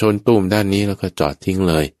ที่ว่าชนตุ้มด้านนี้แล้วก็จอดทิ้ง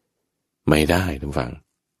เลยไม่ได้ทุกฝั่ง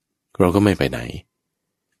เราก็ไม่ไปไหน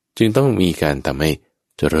จึงต้องมีการทำให้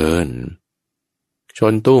เจริญช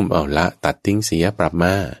นตุ้มเอาละตัดทิ้งเสียปรับม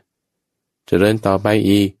าเจริญต่อไป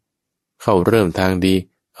อีกเข้าเริ่มทางดี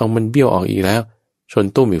เอามันเบี้ยวออกอีกแล้วชน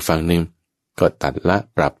ตุ้มอีกฝั่งหนึ่งก็ตัดละ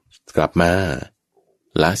ปรับกลับมา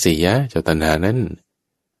ละเสียเจ้าตัณหานั้น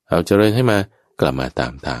เอาเจริญให้มากลับมาตา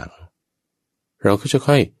มทางเราก็จะ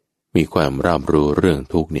ค่อยมีความรอบรู้เรื่อง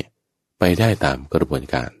ทุกเนี่ยไปได้ตามกระบวน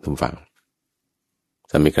การทุกฝั่ง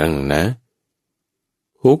ซ้ำอีกครั้งหนึ่งนะ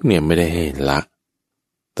ทุกเนี่ยไม่ได้ให้ละ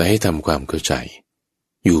แต่ให้ทำความเข้าใจ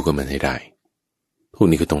อยู่กับมันให้ได้ทุก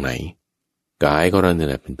นี้คือตรงไหนกายของเราเนี่ย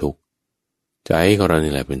แหละเป็นทุกข์ใจของเราเ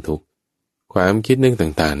นี่ยแหละเป็นทุกข์ความคิดนึก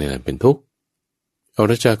ต่างๆเนี่ยแหละเป็นทุกข์เ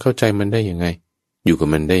ราจะเข้าใจมันได้ยังไงอยู่กับ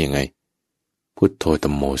มันได้ยังไงพุทโธธั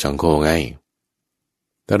มโมสังโฆไง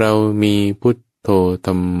แต่เรามีพุทโธ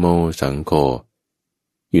ธัมโมสังโฆ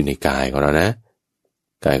อยู่ในกายของเรานะ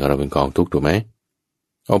กายของเราเป็นกองทุกข์ถูกไหม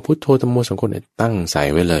เอาพุทโธธัมโมสังโฆเนี่ยตั้งใส่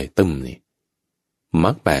ไว้เลยตึ้มนี่มร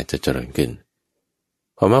รคแปดจะเจริญขึ้น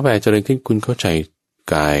พอมรรคแปดเจริญขึ้นคุณเข้าใจ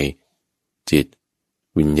กายจิต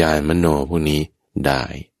วิญญาณมโนพวกนี้ได้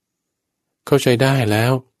เข้าใจได้แล้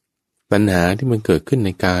วปัญหาที่มันเกิดขึ้นใน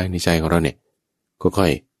กายในใจของเราเนี่ยก็ค่อ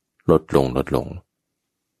ยลดลง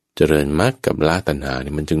เจริญมรรคกับละตัณหาเ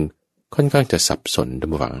นี่ยมันจึงค่อนข้างจะสับสนท่า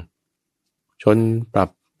นผู้ฟังชนปรับ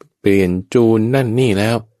เปลี่ยนจูนนั่นนี่แล้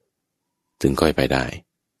วถึงค่อยไปได้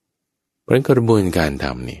เพราะกระบวนการท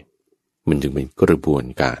ำนี่มันจึงเป็นกระบวน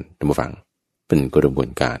การท่านผู้ฟังเป็นกระบวน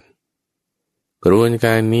การ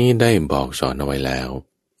นี้ได้บอกสอนเอาไว้แล้ว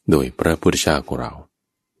โดยพระพุทธเจ้าของเรา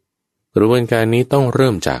กระบวนการนี้ต้องเ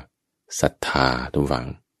ริ่มจากศรัทธาทุกฝัง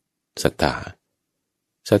ศรัท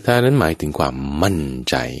ธานั้นหมายถึงความมั่น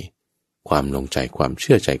ใจความลงใจความเ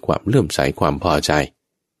ชื่อใจความเลื่อมใสความพอใจ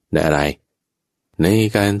ในอะไรใน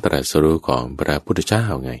การตรัสรู้ของพระพุทธเจ้า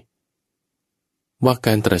ไงว่าก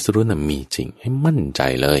ารตรัสรู้นั้นมีจริงให้มั่นใจ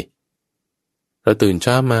เลยเราตื่นเ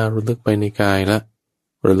ช้ามาระลึกไปในกายละ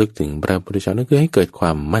ระลึกถึงพระพุทธเจ้านั่นคือให้เกิดคว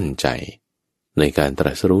ามมั่นใจในการต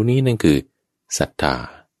รัสรู้นี้นั่นคือศรัทธา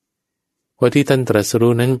ว่าที่ท่านตรัส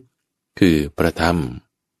รู้นั้นคือพระธรรม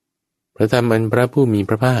พระธรรมอันพระผู้มี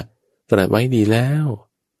พระภาคตรัสไว้ดีแล้ว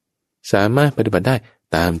สามารถปฏิบัติได้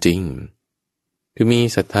ตามจริงคือมี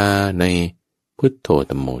ศรัทธาในพุทโธ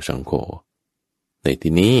ธัมโมสังโฆใน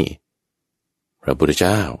ที่นี้พระพุทธเ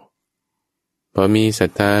จ้าพอมีศรั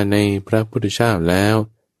ทธาในพระพุทธเจ้าแล้ว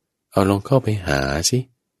เอาลองเข้าไปหาสิ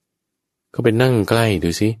เข้าไปนั่งใกล้ดู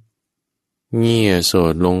สิเงี่ยโส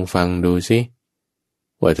ดลงฟังดูสิ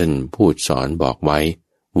ว่าท่านพูดสอนบอกไว้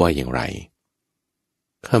ว่าอย่างไร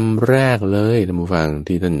คำแรกเลยท่านผู้ฟัง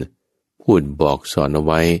ที่ท่านพูดบอกสอนเอา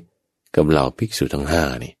ไว้กับเหล่าภิกษุทั้งห้า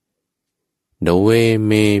นี่เดเวเ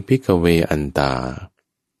มภิกขเวอันตา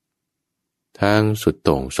ทางสุดโ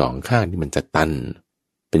ต่งสองข้างที่มันจะตัน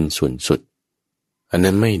เป็นส่วนสุดอัน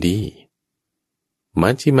นั้นไม่ดีมั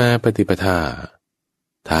ชฌิมาปฏิปทา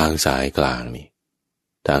ทางสายกลางนี่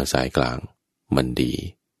ทางสายกลางมันดี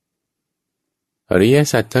อริย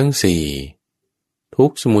สัจทั้งสี่ทุก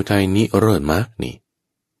ข์สมุทัยนิโรธมรรคนี่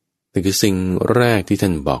นี่คือสิ่งแรกที่ท่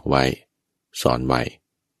านบอกไว้สอนไว้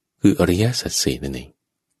คืออริยสัจสี่นั่นเอง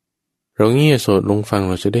เราเงี่ยโสดลงฟังเ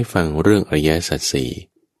ราจะได้ฟังเรื่องอริยสัจสี่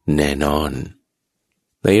แน่นอน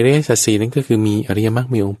ในอริยสัจสี่นั้นก็คือมีอริยมรรค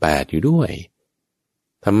มีองค์8อยู่ด้วย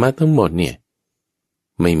ธรรมะทั้งหมดเนี่ย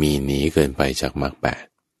ไม่มีหนีเกินไปจากมรรค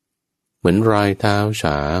8เหมือนรอยเท้า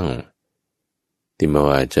ช้างที่ไม่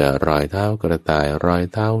ว่าจะรอยเท้ากระต่ายรอย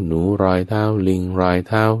เท้าหนูรอยเท้าลิงรอย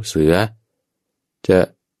เท้าเสือจะ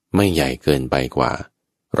ไม่ใหญ่เกินไปกว่า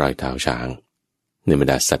รอยเท้าช้างในบร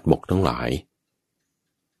รดาสัตว์บกทั้งหลาย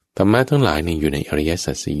ธรรมะทั้งหลายนี่อยู่ในอริย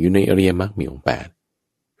สัจสี่อยู่ในอริยมรรคมีองค์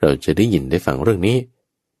8เราจะได้ยินได้ฟังเรื่องนี้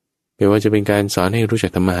ไม่ว่าจะเป็นการสอนให้รู้จั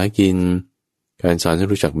กทำมาหากินการสอนให้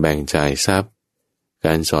รู้จักแบ่งจ่ายทรัพย์ก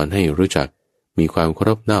ารสอนให้รู้จักมีความเคาร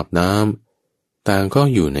พนอบน้อมต่างก็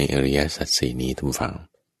อยู่ในอริยสัจสี่นี้ทุกฟัง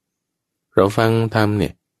เราฟังธรรมเนี่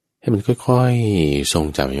ยให้มันค่อยๆทรง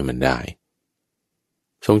จำให้มันได้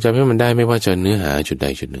ทรงจำให้มันได้ไม่ว่าจะเนื้อหาจุดใด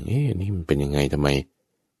จุดหนึ่งนี่มันเป็นยังไงทำไม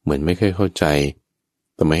เหมือนไม่ค่อยเข้าใจ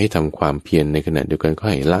ทำไมให้ทำความเพียรในขณะเดียวกันก็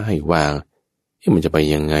ให้ละให้วางมันจะไป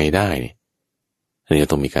ยังไงได้เนี่ยอันนี้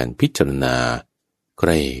ต้องมีการพิจารณาใก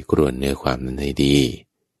ล้กรวนเนื้อความนั้นให้ดี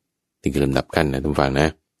นี่คือลำดับขั้นนะทุกฟังนะ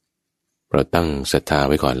เราตั้งศรัทธา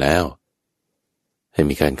ไว้ก่อนแล้วให้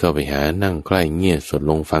มีการเข้าไปหานั่งใกล้เงียบสด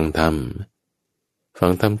ลงฟังธรรม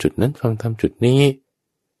จุดนั้นฟังธรรมจุดนี้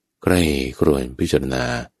ใกล้กรวนพิจารณา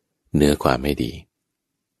เนื้อความให้ดี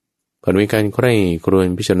พอมีการใกล้กรวน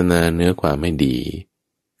พิจารณาเนื้อความให้ดี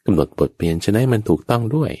กำหนดบทเปลี่ยนชนะมันถูกต้อง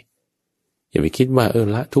ด้วยอย่าไปคิดว่า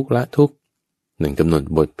ละทุกหนึ่งกำหนด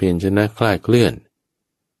บทเปลี่ยนชนะคลาดเคลื่อน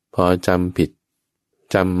พอจำผิด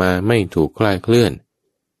จำมาไม่ถูกคลาดเคลื่อน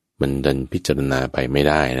มันดันพิจารณาไปไม่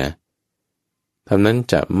ได้นะทำนั้น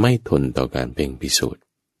จะไม่ทนต่อการเพ่งพิสูจน์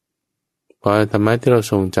พอธรรมะที่เรา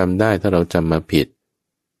ทรงจำได้ถ้าเราจำมาผิด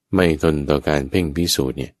ไม่ทนต่อการเพ่งพิสู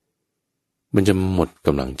จน์เนี่ยมันจะหมดก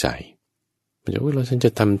ำลังใจมันจะเราฉันจ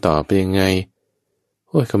ะทำต่อไปยังไง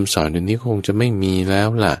คำสอนเดี๋ยวนี้คงจะไม่มีแล้ว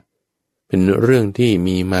ล่ะเป็นเรื่องที่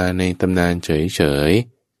มีมาในตำนานเฉย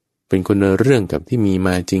ๆเป็นคนละเรื่องกับที่มีม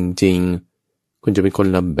าจริงๆคุณจะเป็นคน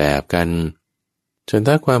ละแบบกันจน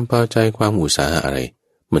ถ้าความพอใจความอุตสาหะอะไร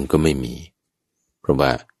มันก็ไม่มีเพราะว่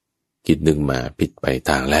าคิดดึงมาผิดไป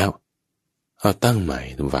ทางแล้วเอาตั้งใหม่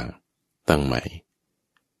ทุกฝั่งตั้งใหม่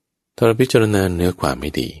ถ้าเราพิจารณาเนื้อความให้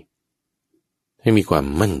ดีให้มีความ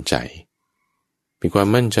มั่นใจมีความ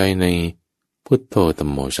มั่นใจในพุทโธธัม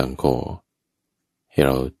โมสังโฆให้เ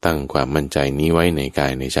ราตั้งความมั่นใจนี้ไว้ในกา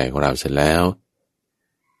ยในใจของเราเสร็จแล้ว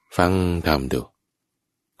ฟังธรรมดู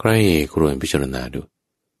ใกล้ครวญพิจารณาดู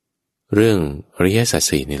เรื่องอริยสัจ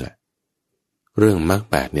สี่นี่แหละเรื่องมรรค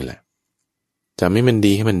8นี่แหละจำให้มัน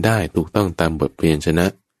ดีให้มันได้ถูกต้องตามบทเปลี่ยนชนะ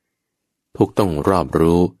ทุกต้องรอบ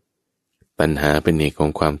รู้ตัณหาเป็นเหตุขอ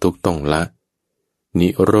งความทุกข์ต้องละนิ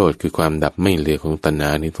โรธคือความดับไม่เหลือของตัณหา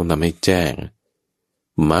นี้ต้องทำให้แจ้ง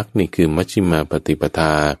มรรคนี่คือมัชฌิมาปฏิปท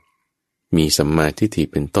ามีสัมมาทิฏฐิ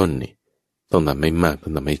เป็นต้นนี่ต้องทำให้มากต้อ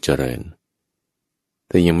งทำให้เจริญแ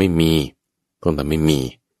ต่ยังไม่มีต้องทำให้มี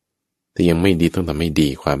แต่ยังไม่ดีต้องทำให้ดี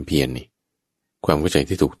ความเพียรนี่ความเข้าใจ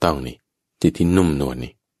ที่ถูกต้องนี่จิตที่นุ่มนวล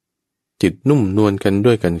นี่จิตนุ่มนวลกัน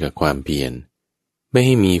ด้วยกันกับความเพียรไม่ใ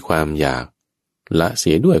ห้มีความอยากละเ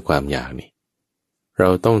สียด้วยความอยากนี่เรา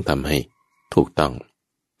ต้องทำให้ถูกต้อง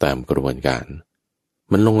ตามกระบวนการ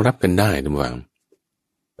มันลงรับกันได้ทุกฝั่ง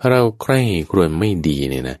ถ้าเราใคร่ครวญไม่ดี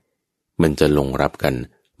เนี่ยนะมันจะลงรับกัน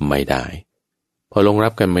ไม่ได้พอลงรั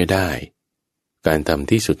บกันไม่ได้การทำ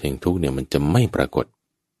ที่สุดแห่งทุกข์เนี่ยมันจะไม่ปรากฏ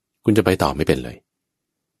คุณจะไปต่อไม่เป็นเลย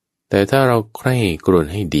แต่ถ้าเราใคร่ครวญ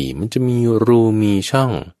ให้ดีมันจะมีรูมีช่อ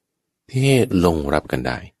งที่ลงรับกันไ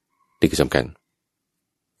ด้นี่คือสำคัญ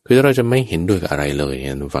คือถ้าเราจะไม่เห็นด้วยกับอะไรเลยเนี่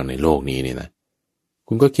ยทุกฝั่งในโลกนี้เนี่ยนะ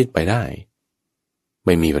คุณก็คิดไปได้ ไ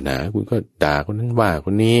ม่มีปัญหาคุณก็ด่าคนนั้นว่าค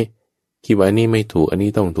นนี้คิดว่าอันนี้ไม่ถูกอันนี้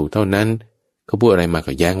ต้องถูกเท่านั้นเขาพูดอะไรมา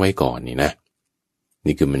ก็แย้งไว้ก่อนนี่นะ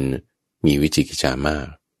นี่คือมันมีวิจิกิจฉามาก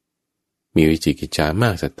มีวิจิกิจฉามา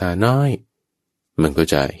กศรัทธาน้อยมันก็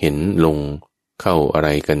จะเห็นลงเข้าอะไร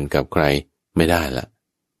กันกับใครไม่ได้ละ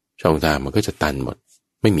ช่องทางมันก็จะตันหมด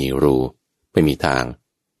ไม่มีรูไม่มีทาง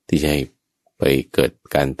ที่จะให้ไปเกิด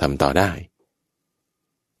การทำต่อได้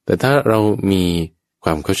แต่ถ้าเรามีคว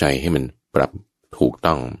ามเข้าใจให้มันปรับถูก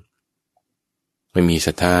ต้องไม่มีศ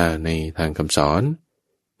รัทธาในทางคำสอน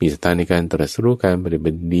มีศรัทธาในการตรัสรู้การปฏิบั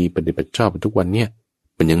ติดีปฏิบัติชอบทุกวันเนี่ย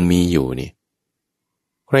มันยังมีอยู่นี่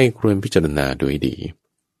ใครควรพิจารณาโดยดี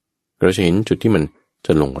เราจะเห็นจุดที่มันจ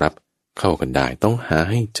ะลงรับเข้ากันได้ต้องหา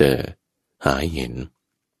ให้เจอหาให้เห็น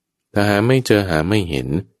ถ้าหาไม่เจอหาไม่เห็น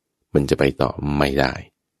มันจะไปต่อไม่ได้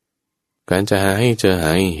การจะหาให้เจอหา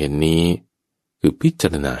ให้เห็นนี้คือพิจา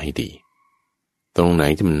รณาให้ดีตรงไหน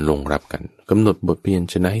ที่มันลงรับกันกำหนดบทเพียร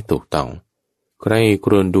ชนะให้ถูกต้องใครค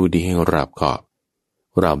วรดูดีให้รอบขอบ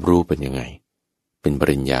รอบรู้เป็นยังไงเป็นป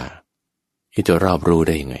ริญญาที่จะรอบรู้ไ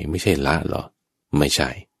ด้ยังไงไม่ใช่ละหรอไม่ใช่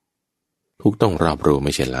ทุกต้องรอบรู้ไ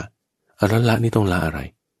ม่ใช่ละแล้วละนี่ต้องละอะไร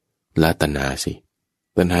ละตัณหาสิ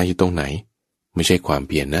ตัณหาอยู่ตรงไหนไม่ใช่ความเ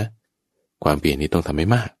พียรนะความเพียรนี้ต้องทำให้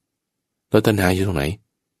มากแล้วตัณหาอยู่ตรงไหน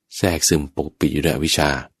แทรกซึมปกปิดอยู่ด้วยอวิชชา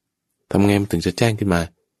ทำไงมันถึงจะแจ้งขึ้นมา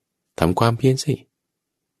ทำความเพียรสิ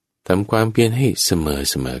ทำความเพียรให้เส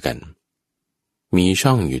มอกันมี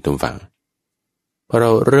ช่องอยู่ตรงฝั่งพอเร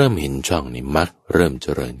าเริ่มเห็นช่องนี่มักเริ่มเจ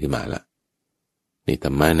ริญขึ้นมาละนี่ธร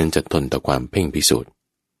รมะนั้นจะทนต่อความเพ่งพิสูจน์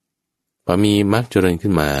พอมีมักเจริญ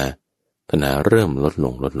ขึ้นมาตัณหาเริ่มลด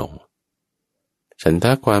ลงฉันท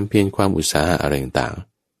ะความเพียรความอุตสาหะอะไรต่าง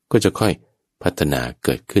ๆก็จะค่อยพัฒนาเ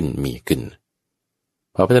กิดขึ้นมีขึ้น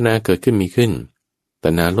พอพัฒนาเกิดขึ้นมีขึ้นตั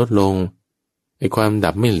ณหาลดลงไอ้ความ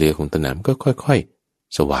ดับไม่เหลือของตัณหาก็ค่อย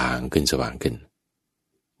ๆสว่างขึ้น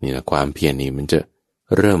นี่นะความเพียรนี้มันจะ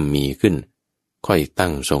เริ่มมีขึ้นค่อยตั้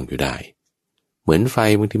งทรงอยู่ได้เหมือนไฟ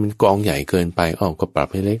บางทีมันกองใหญ่เกินไปก็ปรับ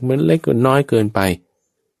ให้เล็กมันเล็กก็น้อยเกินไป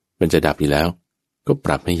มันจะดับอยู่แล้วก็ป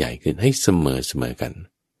รับให้ใหญ่ขึ้นให้เสมอกัน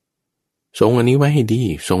ทรงอันนี้ไว้ให้ดี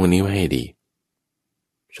ทรงอันนี้ไว้ให้ดี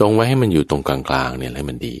ทรงไว้ให้มันอยู่ตรงกลางๆเนี่ยให้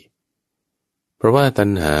มันดีเพราะว่าตัณ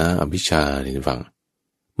หาอวิชชาในฝั่ง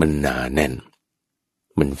มันหนาแน่น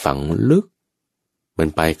มันฝังลึกมัน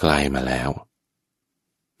ไปไกลมาแล้ว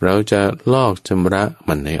เราจะลอกชำระ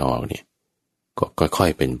มันให้ออกเนี่ยก็ค่อย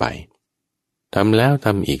ๆเป็นไปทำแล้วท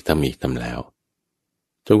ำอีกทำแล้ว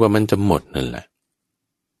จนกว่ามันจะหมดนั่นแหละ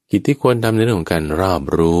กิจที่ควรทำในเรื่องของการรอบ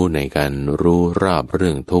รู้ในการรู้รอบเรื่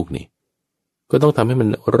องทุกข์นี่ก็ต้องทำให้มัน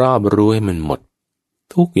รอบรู้ให้มันหมด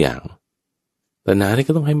ทุกอย่างตัณหานี่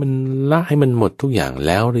ก็ต้องให้มันละให้มันหมดทุกอย่างแ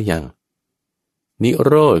ล้วหรือยังนิ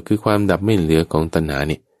โรธคือความดับไม่เหลือของตัณหา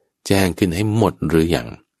นี่แจ้งขึ้นให้หมดหรือยัง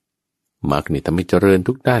มรรคนี่ทำให้เจริญ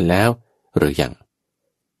ทุกด้านแล้วหรือยัง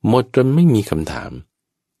หมดจนไม่มีคำถาม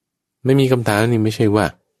ไม่มีคำถามนี่ไม่ใช่ว่า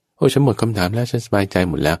ฉันหมดคำถามแล้วฉันสบายใจ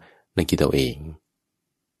หมดแล้วนั่นคิดเอาเอง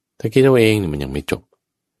ถ้าคิดเอาเองนี่มันยังไม่จบ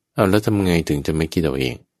แล้วทำไงถึงจะไม่คิดเอาเอ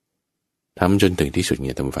งทำจนถึงที่สุดเ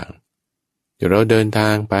นี่ยท่านฟังเดี๋ยวเราเดินทา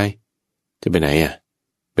งไปจะไปไหน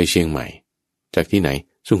ไปเชียงใหม่จากที่ไหน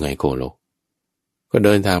สุไหงโกลกก็เ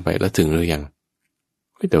ดินทางไปแล้วถึงหรือยัง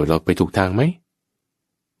แต่เราไปถูกทางไหม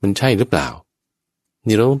มันใช่หรือเปล่า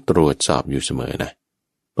นี่เราต้องตรวจสอบอยู่เสมอนะ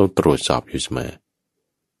ต้องตรวจสอบอยู่เสมอ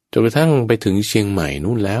จนกระทั่งไปถึงเชียงใหม่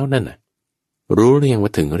นู่นแล้วนั่นน่ะรู้หรือยังว่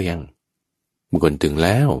าถึงหรือยังบางคนถึงแ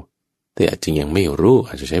ล้วแต่อาจจะยังไม่รู้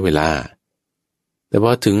อาจจะใช้เวลาแต่พ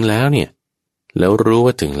อถึงแล้วเนี่ยแล้วรู้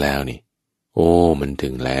ว่าถึงแล้วนี่มันถึ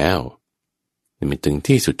งแล้วมันถึง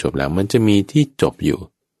ที่สุดจบแล้วมันจะมีที่จบอยู่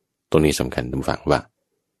ตรงนี้สำคัญท่านฟังว่า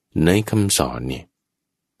ในคำสอนเนี่ย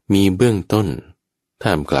มีเบื้องต้นท่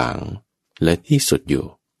ามกลางและที่สุดอยู่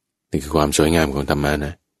นี่คือความสวยงามของธรรมะน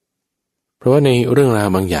ะเพราะว่าในเรื่องราว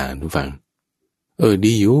บางอย่างท่านฟัง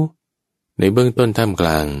ดีอยู่ในเบื้องต้นท่ามกล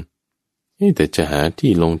างแต่จะหา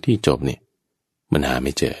ที่ลงที่จบเนี่ยมันหาไ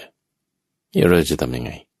ม่เจอเราจะทำยังไ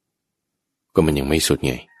งก็มันยังไม่สุด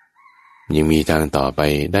ไงยังมีทางต่อไป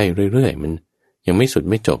ได้เรื่อยๆมันยังไม่สุด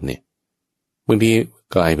ไม่จบเนี่ยบางที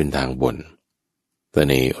กลายเป็นทางบนแต่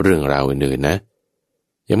ในเรื่องราวอื่นๆนะ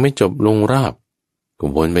ยังไม่จบลงราบก็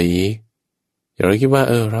วนไปอีกเราคิดว่า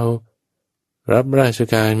เรารับราช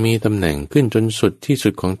การมีตำแหน่งขึ้นจนสุดที่สุ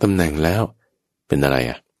ดของตำแหน่งแล้วเป็นอะไร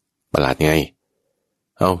ประหลาดไง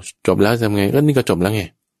จบแล้วทำไงนี่ก็จบแล้วไง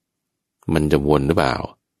มันจะวนหรือเปล่า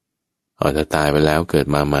ถ้าตายไปแล้วเกิด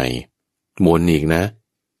มาใหม่วนอีกนะ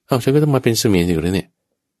ฉันก็ต้องมาเป็นเสมียนอีกแล้วเนี่ย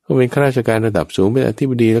ก็เป็นข้าราชการระดับสูงเป็นอธิ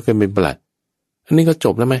บดีแล้วก็เป็นปลัดอันนี้ก็จ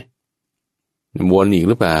บแล้วไหมวนอีก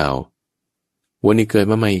หรือเปล่าวนอีกเกิด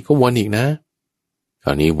มาใหม่ก็วนอีกนะ คร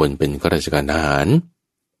าวนี้วนเป็นข้าราชการทหาร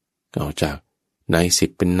ออกจากนายสิบ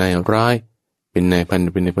เป็นนายร้อยเป็นนายพัน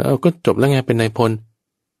เป็นนายพลก็จบแล้วไงเป็นนายพล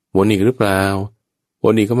วนอีกหรือเปล่าว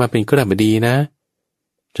นอีกก็มาเป็นข้าบดีนะ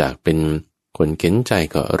จากเป็นคนเข็นใจ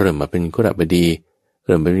ก็เริ่มมาเป็นข้าบดีเ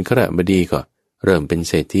ริ่มเป็นข้าบดีก็เริ่มเป็น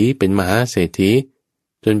เศรษฐีเป็นมหาเศรษฐี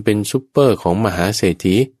จนเป็นซุปเปอร์ของมหาเศรษ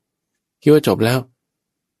ฐีคิดว่าจบแล้ว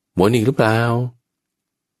วนอีกหรือเปล่า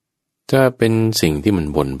จะเป็นสิ่งที่มัน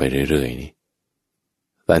วนไปเรื่อยๆนี่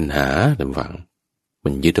ตัณหาท่านฟังมั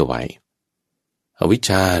นยึดเอาไว้อวิชช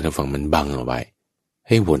าท่านฟังมันบังเอาไว้ใ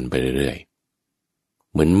ห้วนไปเรื่อย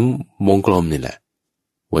ๆเหมือนวงกลมนี่แหละ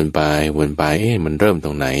วนไปวนไปมันเริ่มต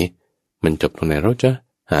รงไหนมันจบตรงไหนเราจะ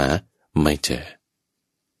หาไม่เจอ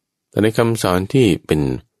แต่ในคำสอนที่เป็น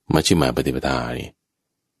มัชฌิมาปฏิปทานี่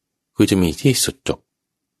คือจะมีที่สุด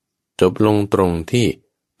จบลงตรงที่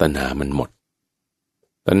ตัณหามันหมด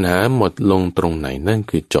ตัณหาหมดลงตรงไหนนั่น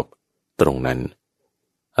คือจบตรงนั้น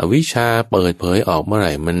อวิชชาเปิดเผยออกเมื่อไห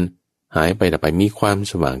ร่มันหายไปแต่ไปมีความ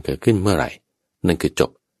สว่างเกิดขึ้นเมื่อไหร่นั่นคือจ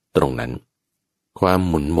บตรงนั้นความ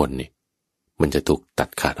หมุนวนนี่มันจะถูกตัด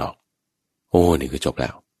ขาดออกโอ้นี่คือจบแล้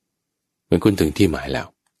วเป็นคุณถึงที่หมายแล้ว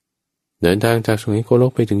เดินทางจากสุไหงโกล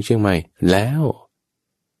กไปถึงเชียงใหม่แล้ว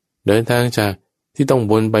เดินทางจากที่ต้อง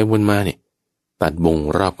วนไปวนมาเนี่ยตัดวง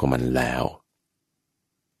รอบของมันแล้ว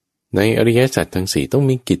ในอริยสัจทั้งสี่ต้อง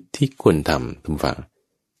มีกิจที่ควรทำทุกฝั่ง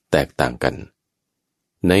แตกต่างกัน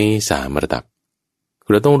ใน3ระดับ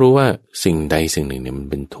เราต้องรู้ว่าสิ่งใดสิ่งหนึ่งเนี่ยมัน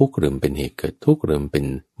เป็นทุกข์หรือเป็นเหตุเกิดทุกข์หรือเป็น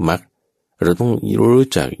มรรคเราต้องรู้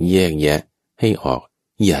จักแยกแยะให้ออก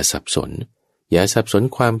อย่าสับสน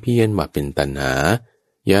ความเพียรว่าเป็นตัณหา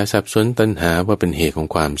อย่าสับสนตัณหาว่าเป็นเหตุของ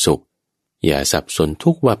ความสุขอย่าสับสน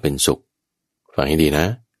ทุกข์ว่าเป็นสุขฟังให้ดีนะ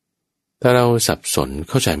ถ้าเราสับสน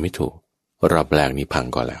เข้าใจไม่ถูกรอบแรกนี้พัง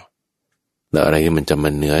ก่อนแล้วอะไรที่มันจะมั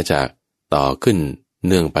นเหนือจากต่อขึ้นเ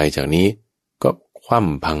นื่องไปจากนี้ก็คว่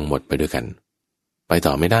ำพังหมดไปด้วยกันไปต่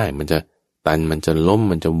อไม่ได้มันจะตันมันจะล้ม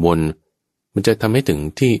มันจะวนมันจะทำให้ถึง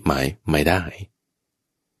ที่หมายไม่ได้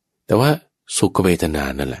แต่ว่าสุขเวทนา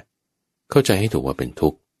นั่นแหละเข้าใจให้ถูกว่าเป็นทุ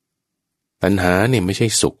กข์ตัณหาเนี่ยไม่ใช่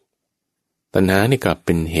สุขตัณหานี่กลับเ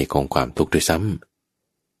ป็นเหตุของความทุกข์ด้วยซ้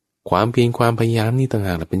ำความเพียรความพยายามนี่ต่างห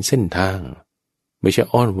ากเป็นเส้นทางไม่ใช่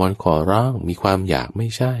อ้อนวอนขอร้องมีความอยากไม่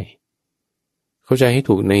ใช่เข้าใจให้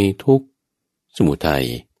ถูกในทุกข์สมุทัย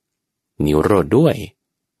นิโรธด้วย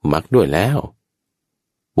มรรคด้วยแล้ว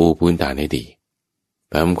ปูพื้นฐานให้ดี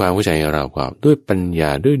ทำความเข้าใจเราก็ด้วยปัญญ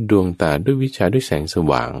าด้วยดวงตาด้วยวิชาด้วยแสงส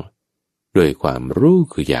ว่างด้วยความรู้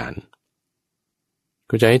คือญาณเ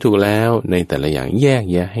ข้าใจให้ถูกแล้วในแต่ละอย่างแยก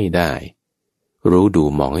แยะให้ได้รู้ดู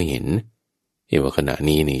มองให้เห็นว่าขณะ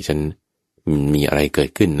นี้นี่ฉันมีอะไรเกิด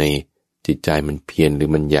ขึ้นในจิตใจมันเพียรหรือ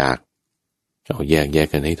มันอยากเอาแยกแยะ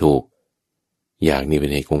กันให้ถูกอยากนี่เป็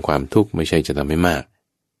นเหตุของความทุกข์ไม่ใช่จะทำให้มาก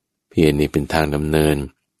เพียรนี่เป็นทางดำเนิน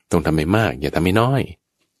ต้องทำให้มากอย่าทำให้น้อย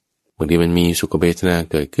บางทีมันมีสุขเวทนา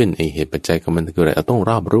เกิดขึ้นเหตุปัจจัยของมันคืออะไรเราต้อง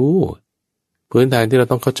รอบรู้พื้นฐานที่เรา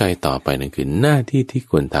ต้องเข้าใจต่อไปนั่นคือหน้าที่ที่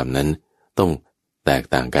ควรทำนั้นต้องแตก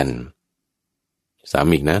ต่างกันซ้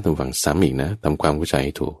ำอีกนะต้องฟังซ้ำอีกนะทำความเข้าใจใ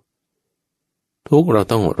ห้ถูกทุกเรา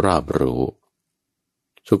ต้องรอบรู้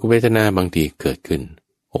สุขเวทนาบางทีเกิดขึ้น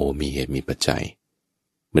โอ้มีเหตุมีปัจจัย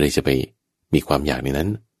ไม่ได้จะไปมีความอยากในนั้น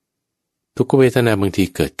ทุกขเวทนาบางที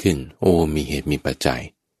เกิดขึ้นโอ้มีเหตุมีปัจจัย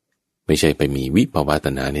ไม่ใช่ไปมีวิภาวะ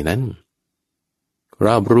ตัณหาในนั้นร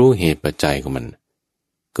อบรู้เหตุปัจจัยของมัน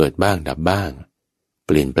เกิดบ้างดับบ้างเ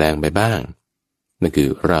ปลี่ยนแปลงไปบ้างนั่นคือ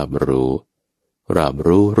รอบ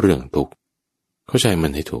รู้เรื่องทุกข์เข้าใจมั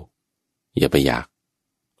นให้ถูกอย่าไปอย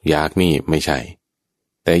ากนี่ไม่ใช่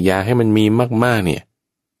แต่อยากให้มันมีมากๆเนี่ย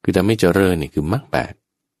คือทำให้เจริญเนี่ยคือมรรค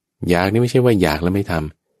8อยากนี่ไม่ใช่ว่าอยากแล้วไม่ท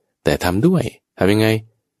ำแต่ทำด้วยทำยังไง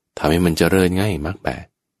ทำให้มันเจริญง่ายมรรค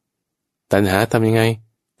8ตัณหาทำยังไง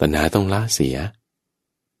ตัณหาต้องละเสีย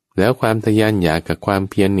แล้วความทะยานอยากกับความ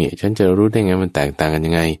เพียรเนี่ยฉันจะรู้ได้ไงมันแตกต่างกัน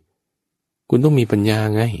ยังไงคุณต้องมีปัญญา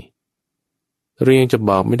ไงเรียงจะบ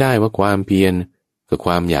อกไม่ได้ว่าความเพียรกับค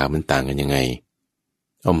วามอยากมันต่างกันยังไง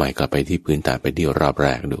เอาใหม่กลับไปที่พื้นฐานไปที่รอบแร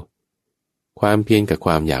กดูความเพียรกับค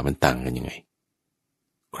วามอยากมันต่างกันยังไง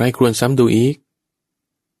ใครควรซ้ำดูอีก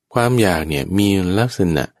ความอยากเนี่ยมีลักษ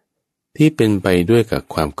ณะที่เป็นไปด้วยกับ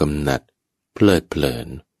ความกำหนัดเพลิดเพลิน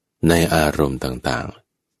ในอารมณ์ต่าง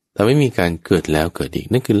ๆแต่ไม่มีการเกิดแล้วเกิดอีก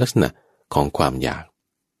นั่นคือลักษณะของความอยาก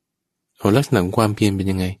ลักษณะของความเพียรเป็น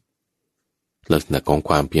ยังไงลักษณะของ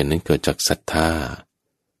ความเพียรนั้นเกิดจากศรัทธา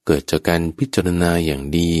เกิดจากการพิจารณาอย่าง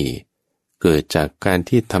ดีเกิดจากการ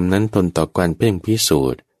ที่ทำนั้นทนต่อการเพ่งพิสู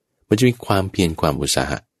จน์มันจะมีความเพียรความอุตสา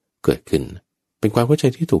หะเกิดขึ้นเป็นความเข้าใจ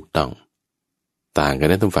ที่ถูกต้องต่างกัน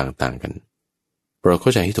นะทุกฝั่งต่างกันเราเข้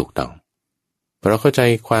าใจที่ถูกต้องเราเข้าใจ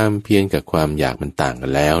ความเพียรกับความอยากมันต่างกั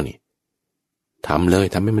นแล้วนี่ ทำเลย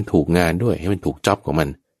ทำให้มันถูกงานด้วยให้มันถูกจ็อบของมัน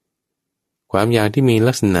ความอยากที่มี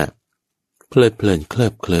ลักษณะเพลิดเพลินเคลิ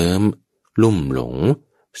บเคลิ้มลุ่มหลง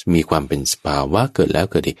มีความเป็นสภาวะเกิดแล้ว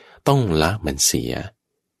เกิดอีกต้องละมันเสีย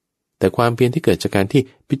แต่ความเพียรที่เกิดจากการที่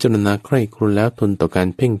พิจารณาใคร่ครวญแล้วทนต่อการ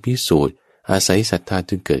เพ่งพิสูจน์อาศัยศรัทธา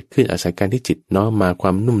จึงเกิดขึ้นอาศัยการที่จิตน้อมมาคว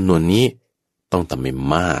ามนุ่มนวลนี้ต้องทำให้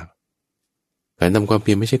มากการทำความเ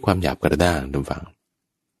พียรไม่ใช่ความหยาบกระด้างท่านฟัง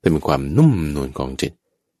แต่เป็นความนุ่มนวลของจิต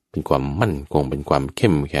เป็นความมั่นคงเป็นความเข้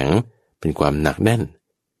มแข็งเป็นความหนักแน่น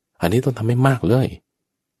อันนี้ต้องทำให้มากเลย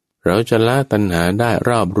เราจะละตัณหาได้ร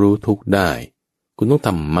อบรู้ทุกข์ได้คุณต้องท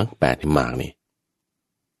ำมรรคแปดให้มากนี่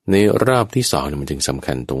ในรอบที่สองเนี่ยมันจึงสำ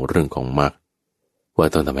คัญตรงเรื่องของมรรคว่า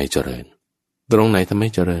ต้องทำให้เจริญตรงไหนทำให้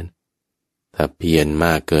เจริญถ้าเพียรม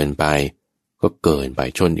ากเกินไปก็เกินไป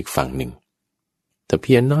ชนอีกฝั่งหนึ่งถ้าเ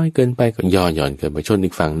พียรน้อยเกินไปก็ย่อหย่อนเกินไปชนอี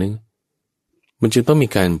กฝั่งหนึ่งมันจึงต้องมี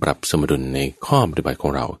การปรับสมดุลในข้อปฏิบัติขอ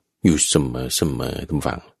งเราอยู่เสมอทุก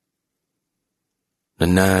ฝั่ง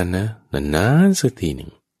นานๆนะนานๆสักทีหนึ่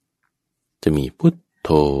งจะมีพุทโธ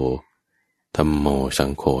ธัมโมสั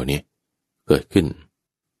งโฆเนี่ยเกิดขึ้น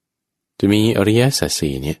จะมีอริยสัจ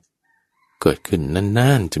สี่เนี่ยเกิดขึ้นนา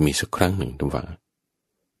นๆจะมีสักครั้งหนึ่งทุกฝั่ง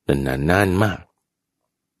นานมาก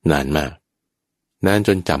นานจ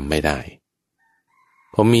นจำไม่ได้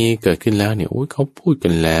พอมีเกิดขึ้นแล้วเนี่ยเขาพูดกั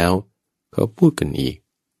นแล้วเขาพูดกันอีก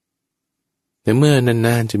แต่เมื่อน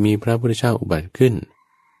านๆจะมีพระพุทธเจ้าอุบัติขึ้น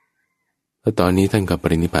แล้วตอนนี้ท่านก็ป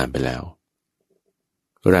รินิพพานไปแล้ว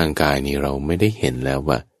ร่างกายนี้เราไม่ได้เห็นแล้ว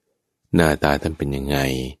ว่าหน้าตาท่านเป็นยังไง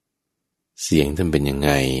เสียงท่านเป็นยังไ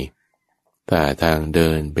งท่าทางเดิ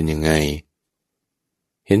นเป็นยังไง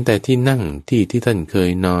เห็นแต่ที่นั่งที่ท่านเคย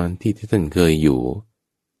นอนที่ท่านเคยอยู่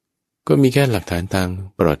ก็มีแค่หลักฐานทาง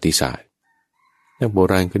ประวัติศาสตร์นักโบ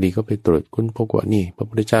ราณคดีก็ไปตรวจค้นพบว่านี่พระ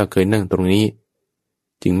พุทธเจ้าเคยนั่งตรงนี้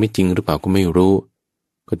จริงไม่จริงหรือเปล่าก็ไม่รู้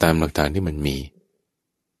ก็ตามหลักฐานที่มันมี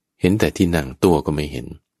เห็นแต่ที่นั่งตัวก็ไม่เห็น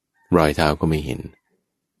รอยเท้าก็ไม่เห็น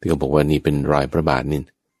ที่เขาบอกว่านี่เป็นรอยพระบาทนี่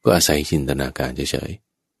ก็อาศัยจินตนาการเฉย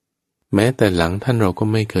ๆแม้แต่หลังท่านเราก็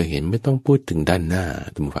ไม่เคยเห็นไม่ต้องพูดถึงด้านหน้า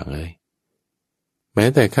ทุกฝั่งเลยแม้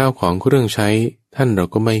แต่ข้าวของเครื่องใช้ท่านเรา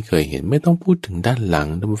ก็ไม่เคยเห็นไม่ต้องพูดถึงด้านหลัง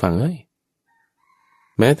ทุกฝั่งเลย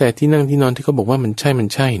แม้แต่ที่นั่งที่นอนที่เขาบอกว่ามันใ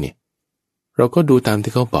ช่เนี่ยเราก็ดูตาม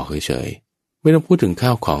ที่เขาบอกเฉยๆไม่ต้องพูดถึงข้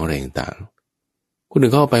าวของอะไรต่างๆคนอื่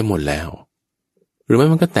นเขาเอาไปหมดแล้วหรือไม่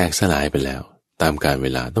มันก็แตกสลายไปแล้วตามกาลเว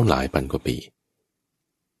ลาต้องหลายพันกว่าปี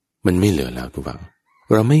มันไม่เหลือแล้วทุกฝั่ง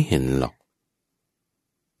เราไม่เห็นหรอก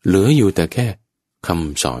เหลืออยู่แต่แค่ค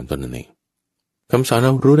ำสอนตัวนั้นเองคำสอนเร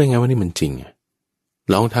ารู้ได้ไงว่านี่มันจริงอ่ะ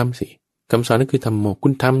ลองทำสิคำสอนนั่นคือธัมโมคุ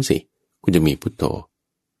ณทำสิคุณจะมีพุทโธ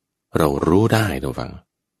เรารู้ได้ทุกฝั่ง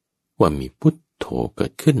ว่ามีพุทโธเกิ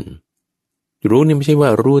ดขึ้นรู้นี่ไม่ใช่ว่า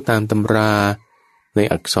รู้ตามตำราใน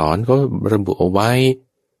อักษรก็ระบุเอาไว้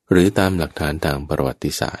หรือตามหลักฐานทางประวั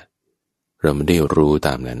ติศาสตร์เราไม่ได้รู้ต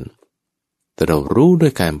ามนั้นแต่เรารู้ด้ว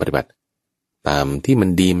ยการปฏิบัติตามที่มัน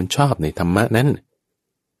ดีมันชอบในธรรมะนั้น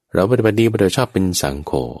เราปฏิบัติดีโดยชอบเป็นสังโ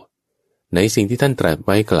ฆในสิ่งที่ท่านตรัสไ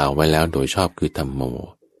ว้กล่าวไว้แล้วโดยชอบคือธัมโม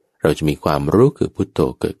เราจะมีความรู้คือพุทโธ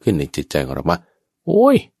เกิดขึ้นในจิตใจของเราว่าโอ้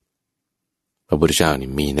ยพระพุทธเจ้านี่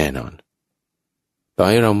มีแน่นอนต่อ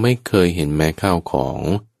ให้เราไม่เคยเห็นแม้ข้าวขอ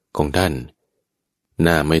งท่านห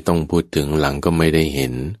น้าไม่ต้องพูดถึงหลังก็ไม่ได้เห็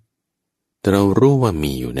นแต่เรารู้ว่า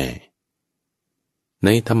มีอยู่แน่ใน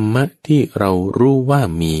ธรรมะที่เรารู้ว่า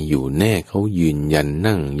มีอยู่แน่เขายืนยัน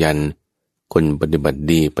นั่งยันคนปฏิบัติ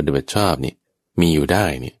ดีปฏิบัติชอบนี่มีอยู่ได้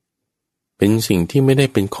เนี่ยเป็นสิ่งที่ไม่ได้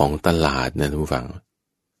เป็นของตลาดนะทุกฝั่ง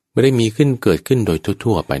ไม่ได้มีขึ้นเกิดขึ้นโดย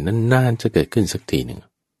ทั่วๆไปนานๆจะเกิดขึ้นสักทีหนึ่ง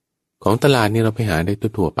ของตลาดนี่เราไปหาได้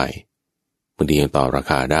ทั่วๆไปบางทียังต่อรา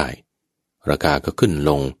คาได้ราคาก็ขึ้น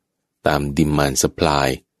ลงตามดิมานด์ซัพพลาย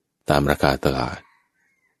ตามราคาตลาด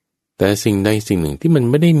แต่สิ่งใดสิ่งหนึ่งที่มัน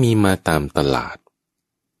ไม่ได้มีมาตามตลาด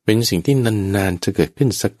เป็นสิ่งที่นานๆจะเกิดขึ้น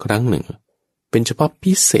สักครั้งหนึ่งเป็นเฉพาะ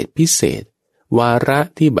พิเศษวาระ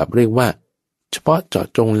ที่แบบเรียกว่าเฉพาะเจาะ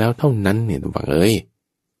จงแล้วเท่านั้นเนี่ยทุกฝั่ง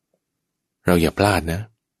เราอย่าพลาดนะ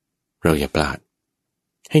เราอย่าพลาด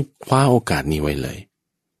ให้คว้าโอกาสนี้ไว้เลย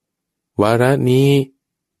วาระนี้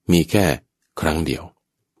มีแค่ครั้งเดียว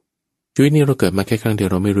ชีวิตนี้เราเกิดมาแค่ครั้งเดียว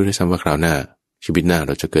เราไม่รู้ด้วยซ้ำว่าคราวหน้าชีวิตหน้าเ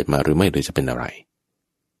ราจะเกิดมาหรือไม่หรือจะเป็นอะไร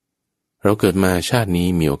เราเกิดมาชาตินี้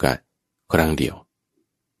มีโอกาสครั้งเดียว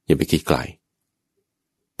อย่าไปคิดไกล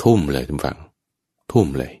ทุ่มเลยทุกฝั่งทุ่ม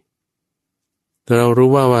เลยแต่เรารู้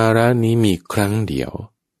ว่าวาระนี้มีครั้งเดียว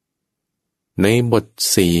ในบท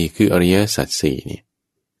4คืออริยสัจ4เนี่ย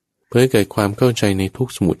เพื่อให้เกิดความเข้าใจในทุก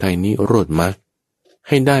สมุทัยนี้โรดมรรคใ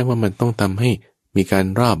ห้ได้ว่ามันต้องทำให้มีการ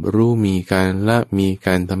รอบรู้มีการละมีก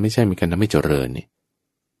ารทำไม่ใช่มีการทำให้เจริญเนี่ย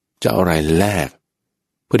จะเอาอะไรแลก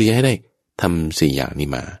เพื่อที่จะให้ได้ทำ4อย่างนี้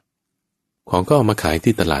มา ของก็เอามาขาย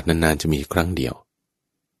ที่ตลาดนานๆจะมีครั้งเดียว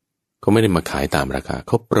เขาไม่ได้มาขายตามราคาเ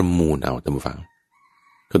ขาประมูลเอาตามฟัง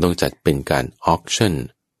ก็ต้องจัดเป็นการออคชั่น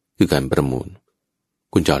คือการประมูล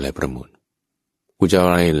คุณจะเอาอะไรประมูลคุณจะเอา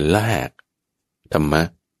อะไรแลกธรรมะ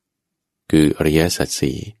คืออริยสัจ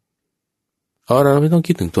สี่เราไม่ต้อง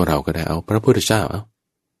คิดถึงตัวเราก็ได้เอาพระพุทธเจ้าเอา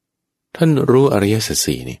ท่านรู้อริยสัจ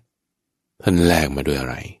สี่นี่ท่านแลกมาด้วยอะ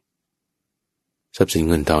ไรทรัพย์สิน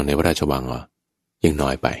เงินทองในพระราชวังยังน้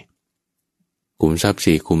อยไปขุมทรัพย์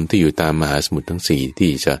สี่ขุมที่อยู่ตามมหาสมุทรทั้งสี่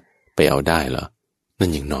ที่จะไปเอาได้เหรอนั่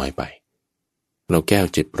นยังน้อยไปเราแก้ว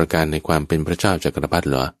จิตประการในความเป็นพระเจ้าจักรพรรดิ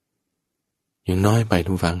เหรอยังน้อยไปทุ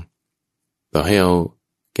กฟังต่อให้เอา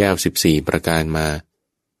แก้ว14ประการมา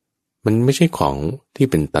มันไม่ใช่ของที่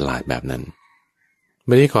เป็นตลาดแบบนั้นไ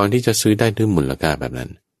ม่ใช่ของที่จะซื้อได้ด้วยมูลค่าแบบนั้น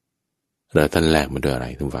เราท่านแลกมาด้วยอะไร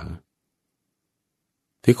ทุกฟัง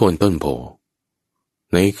ที่โคนต้นโพ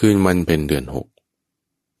ในคืนวันเป็นเดือน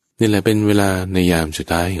6นี่แหละเป็นเวลาในยามสุด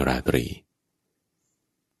ท้ายราตรี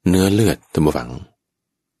เนื้อเลือดทุกฝัง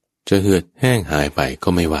จะเหือดแห้งหายไปก็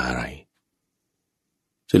ไม่ว่าอะไร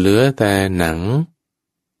จะเหลือแต่หนัง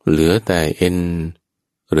เหลือแต่เอ็น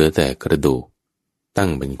เหลือแต่กระดูกตั้ง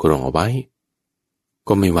เป็นกรงเอาไว้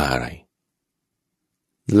ก็ไม่ว่าอะไร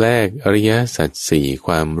แลกอริยสัจสี่ค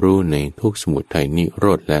วามรู้ในทุกสมุทัยนิโร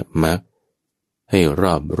ธและมรรคให้ร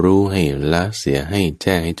อบรู้ให้ละเสียให้แ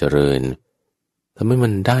จ้งให้เจริญทำให้มั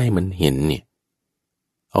นได้มันเห็นเนี่ย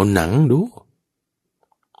เอาหนังดู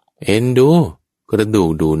เอ็นดูกระดูก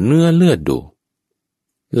ดูเนื้อเลือดดู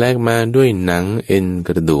แลกมาด้วยหนังเอ็นก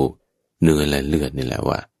ระดูกเนื้อและเลือดนี่แหละ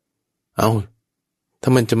ว่าถ้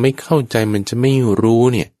ามันจะไม่เข้าใจมันจะไม่รู้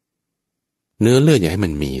เนี่ยเนื้อเลือดอย่าให้มั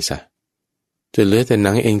นมีซะจะเหลือแต่ห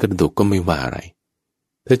นังเอ็นกระดูกก็ไม่ว่าอะไร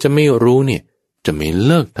ถ้าจะไม่รู้เนี่ยจะไม่เ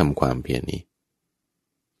ลิกทำความเพียรนี้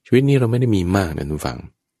ชีวิตนี้เราไม่ได้มีมากนะทุกฝัง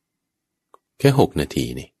แค่6 นาที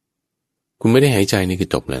นี่คุณไม่ได้หายใจนี่คือ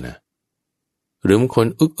จบแล้วนะหรือบางคน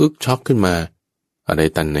อึกช็อกขึ้นมาอะไร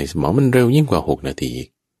ตันในสมองมันเร็วยิ่งกว่า6 นาทีอีก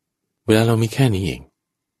เวลาเรามีแค่นี้เอง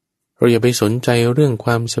เราอย่าไปสนใจเรื่องค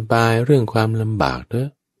วามสบายเรื่องความลำบากเด้อ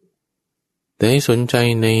แต่ให้สนใจ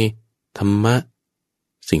ในธรรมะ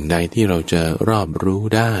สิ่งใดที่เราจะรอบรู้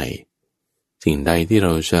ได้สิ่งใดที่เร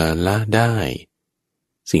าจะละได้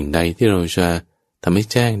สิ่งใดที่เราจะทำให้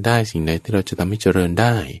แจ้งได้สิ่งใดที่เราจะทำให้เจริญไ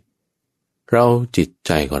ด้เราจิตใ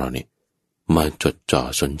จของเราเนี่ยมาจดจ่อ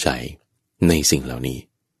สนใจในสิ่งเหล่านี้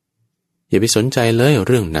อย่าไปสนใจเลยเ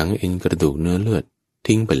รื่องหนังเอ็นกระดูกเนื้อเลือด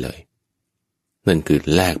ทิ้งไปเลยนั่นคือ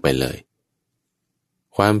แลกไปเลย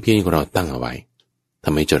ความเพียรของเราตั้งเอาไว้ท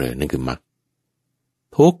ำให้เจริญนั่นคือมรรค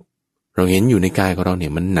ทุกเราเห็นอยู่ในกายของเราเนี่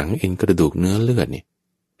ยมันหนังเอ็นกระดูกเนื้อเลือดเนี่ย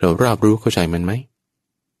เรารอบรู้เข้าใจมันไหม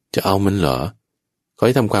จะเอามันเหรอขอใ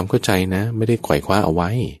ห้ทำความเข้าใจนะไม่ได้ไขว่คว้าเอาไว้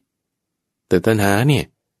แต่ตัณหาเนี่ย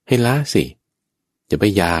ให้ละสิอย่าไป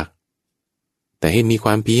อยากแต่ให้มีคว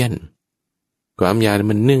ามเพียรความอยาก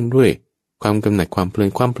มันเนื่องด้วยความกำหนัดความเพ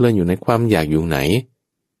ลินอยู่ในความอยากอยู่ไหน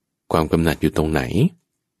ความกำหนัดอยู่ตรงไหน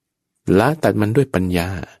ละตัดมันด้วยปัญญา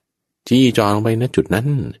จี้จองไปณจุดนั้น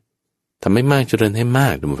ทำให้มากเจริญให้มา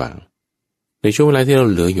กดูฟังในช่วงเวลาที่เรา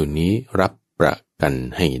เหลืออยู่นี้รับประกัน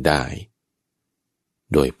ให้ได้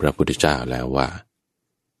โดยพระพุทธเจ้าแล้วว่า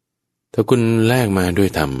ถ้าคุณแลกมาด้วย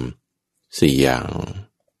ธรรม4 อย่าง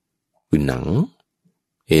คือหนัง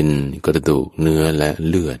เอ็นกระดูกเนื้อและ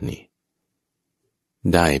เลือดนี่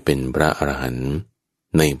ได้เป็นพระอรหันต์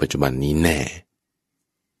ในปัจจุบันนี้แน่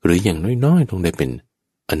หรืออย่างน้อยๆต้องได้เป็น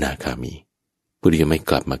อนาคามีผู้ที่จะไม่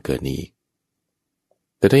กลับมาเกิดนี้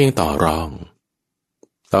แต่ถ้ายังต่อรอง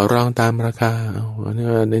ตามราคา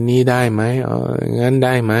ในนี้ได้ไหมงั้นไ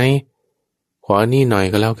ด้ไหมขอนี่หน่อย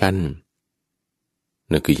ก็แล้วกัน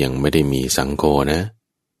นั่นคือยังไม่ได้มีสังโฆนะ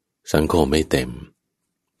สังโฆไม่เต็ม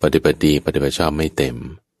ปฏิบัติดีปฏิบัติชอบไม่เต็ม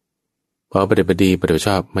พอปฏิบัติดีปฏิบัติช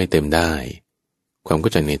อบไม่เต็มได้ความเข้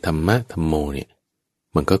าใจในธรรมะธรรมโมเนี่ย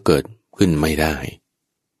มันก็เกิดขึ้นไม่ได้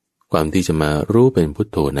ความที่จะมารู้เป็นพุท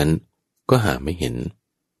โธนั้นก็หาไม่เห็น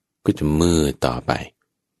ก็จะมืดต่อไป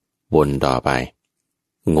วนต่อไป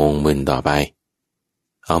งงมึนต่อไป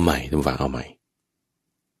เอาใหม่ทุกฝั่งเอาใหม่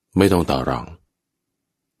ไม่ต้องต่อรอง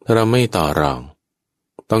ถ้าเราไม่ต่อรอง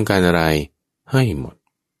ต้องการอะไรให้หมด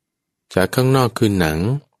จากข้างนอกคือหนัง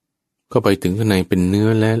ก็ไปถึงข้างในเป็นเนื้อ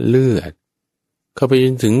และเลือดเข้าไปจ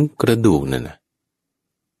นถึงกระดูกนั่นนะ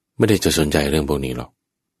ไม่ได้จะสนใจเรื่องพวกนี้หรอก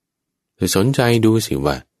แต่สนใจดูสิ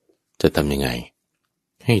ว่าจะทำยังไง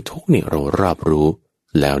ให้ทุกเนี่ยเรารอบรู้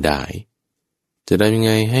แล้วได้จะได้ยัง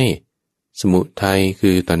ไงให้สมุทัยคื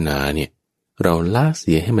อตัณหาเนี่ยเราละเ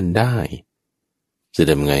สียให้มันได้จะ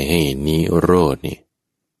ทำยังไงให้นิโรธนี่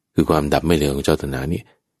คือความดับไม่เหลือของเจ้าตัณหานี่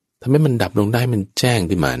ทำให้มันดับลงได้มันแจ้ง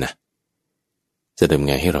ขึ้นมานะจะทำยัง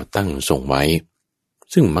ไงให้เราตั้งทรงไว้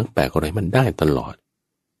ซึ่งมรรคแปลอะไรมันได้ตลอด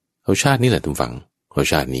เอาชาตินี้แหละทุกฝังเอา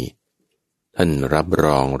ชาตินี้ท่านรับร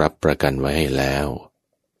องรับประกันไว้ให้แล้ว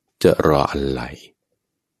จะรออะไร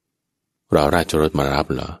รอราชรถมารับ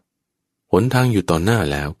เหรอหนทางอยู่ต่อหน้า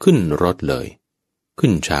แล้วขึ้นรถเลยขึ้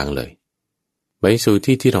นช้างเลยไปสู่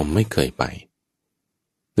ที่ที่เราไม่เคยไป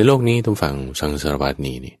ในโลกนี้ทุกฝั่งสังสารวัฏ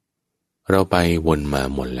นี้นี่เราไปวนมา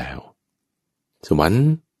หมดแล้วสวรรค์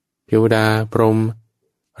เทวดาพรหม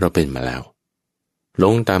เราเป็นมาแล้วล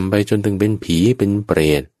งต่ำไปจนถึงเป็นผีเป็นเปร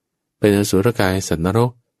ตเป็นอสุรกายสัตว์นร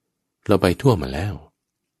กเราไปทั่วมาแล้ว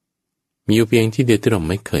มีอยู่เพียงที่เดียวที่เรา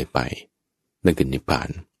ไม่เคยไปนั่นคือนิพพาน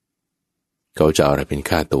เขาจะเอาอะไรเป็น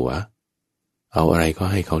ค่าตั๋วเอาอะไรก็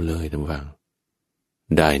ให้เขาเลยทุกฝั่ง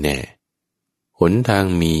ได้แน่หนทาง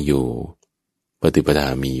มีอยู่ปฏิปทา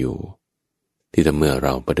มีอยู่ที่ถ้าเมื่อเร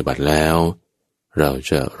าปฏิบัติแล้วเรา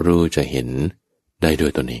จะรู้จะเห็นได้ด้ว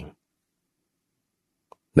ยตนเอง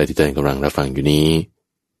ในที่ท่านกำลังรับฟังอยู่นี้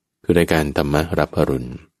คือรายการธรรมะรับอรุ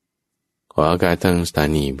ณขออากาศทางสถา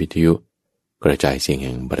นีวิทยุกระจายเสียงแ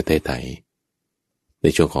ห่งประเทศไทยใน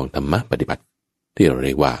ช่วงของธรรมะปฏิบัติที่เราเ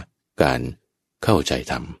รียกว่าการเข้าใจ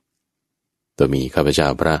ธรรมโดยมีข้าพเจ้า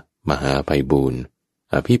พระมหาไพบูลย์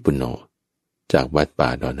อภิปุณโญจากวัดป่า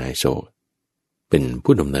ดอนไฮโซเป็น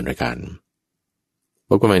ผู้ดำเนินรายการพ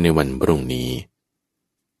บกันใหม่ในวันพรุ่งนี้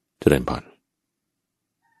เจริญพร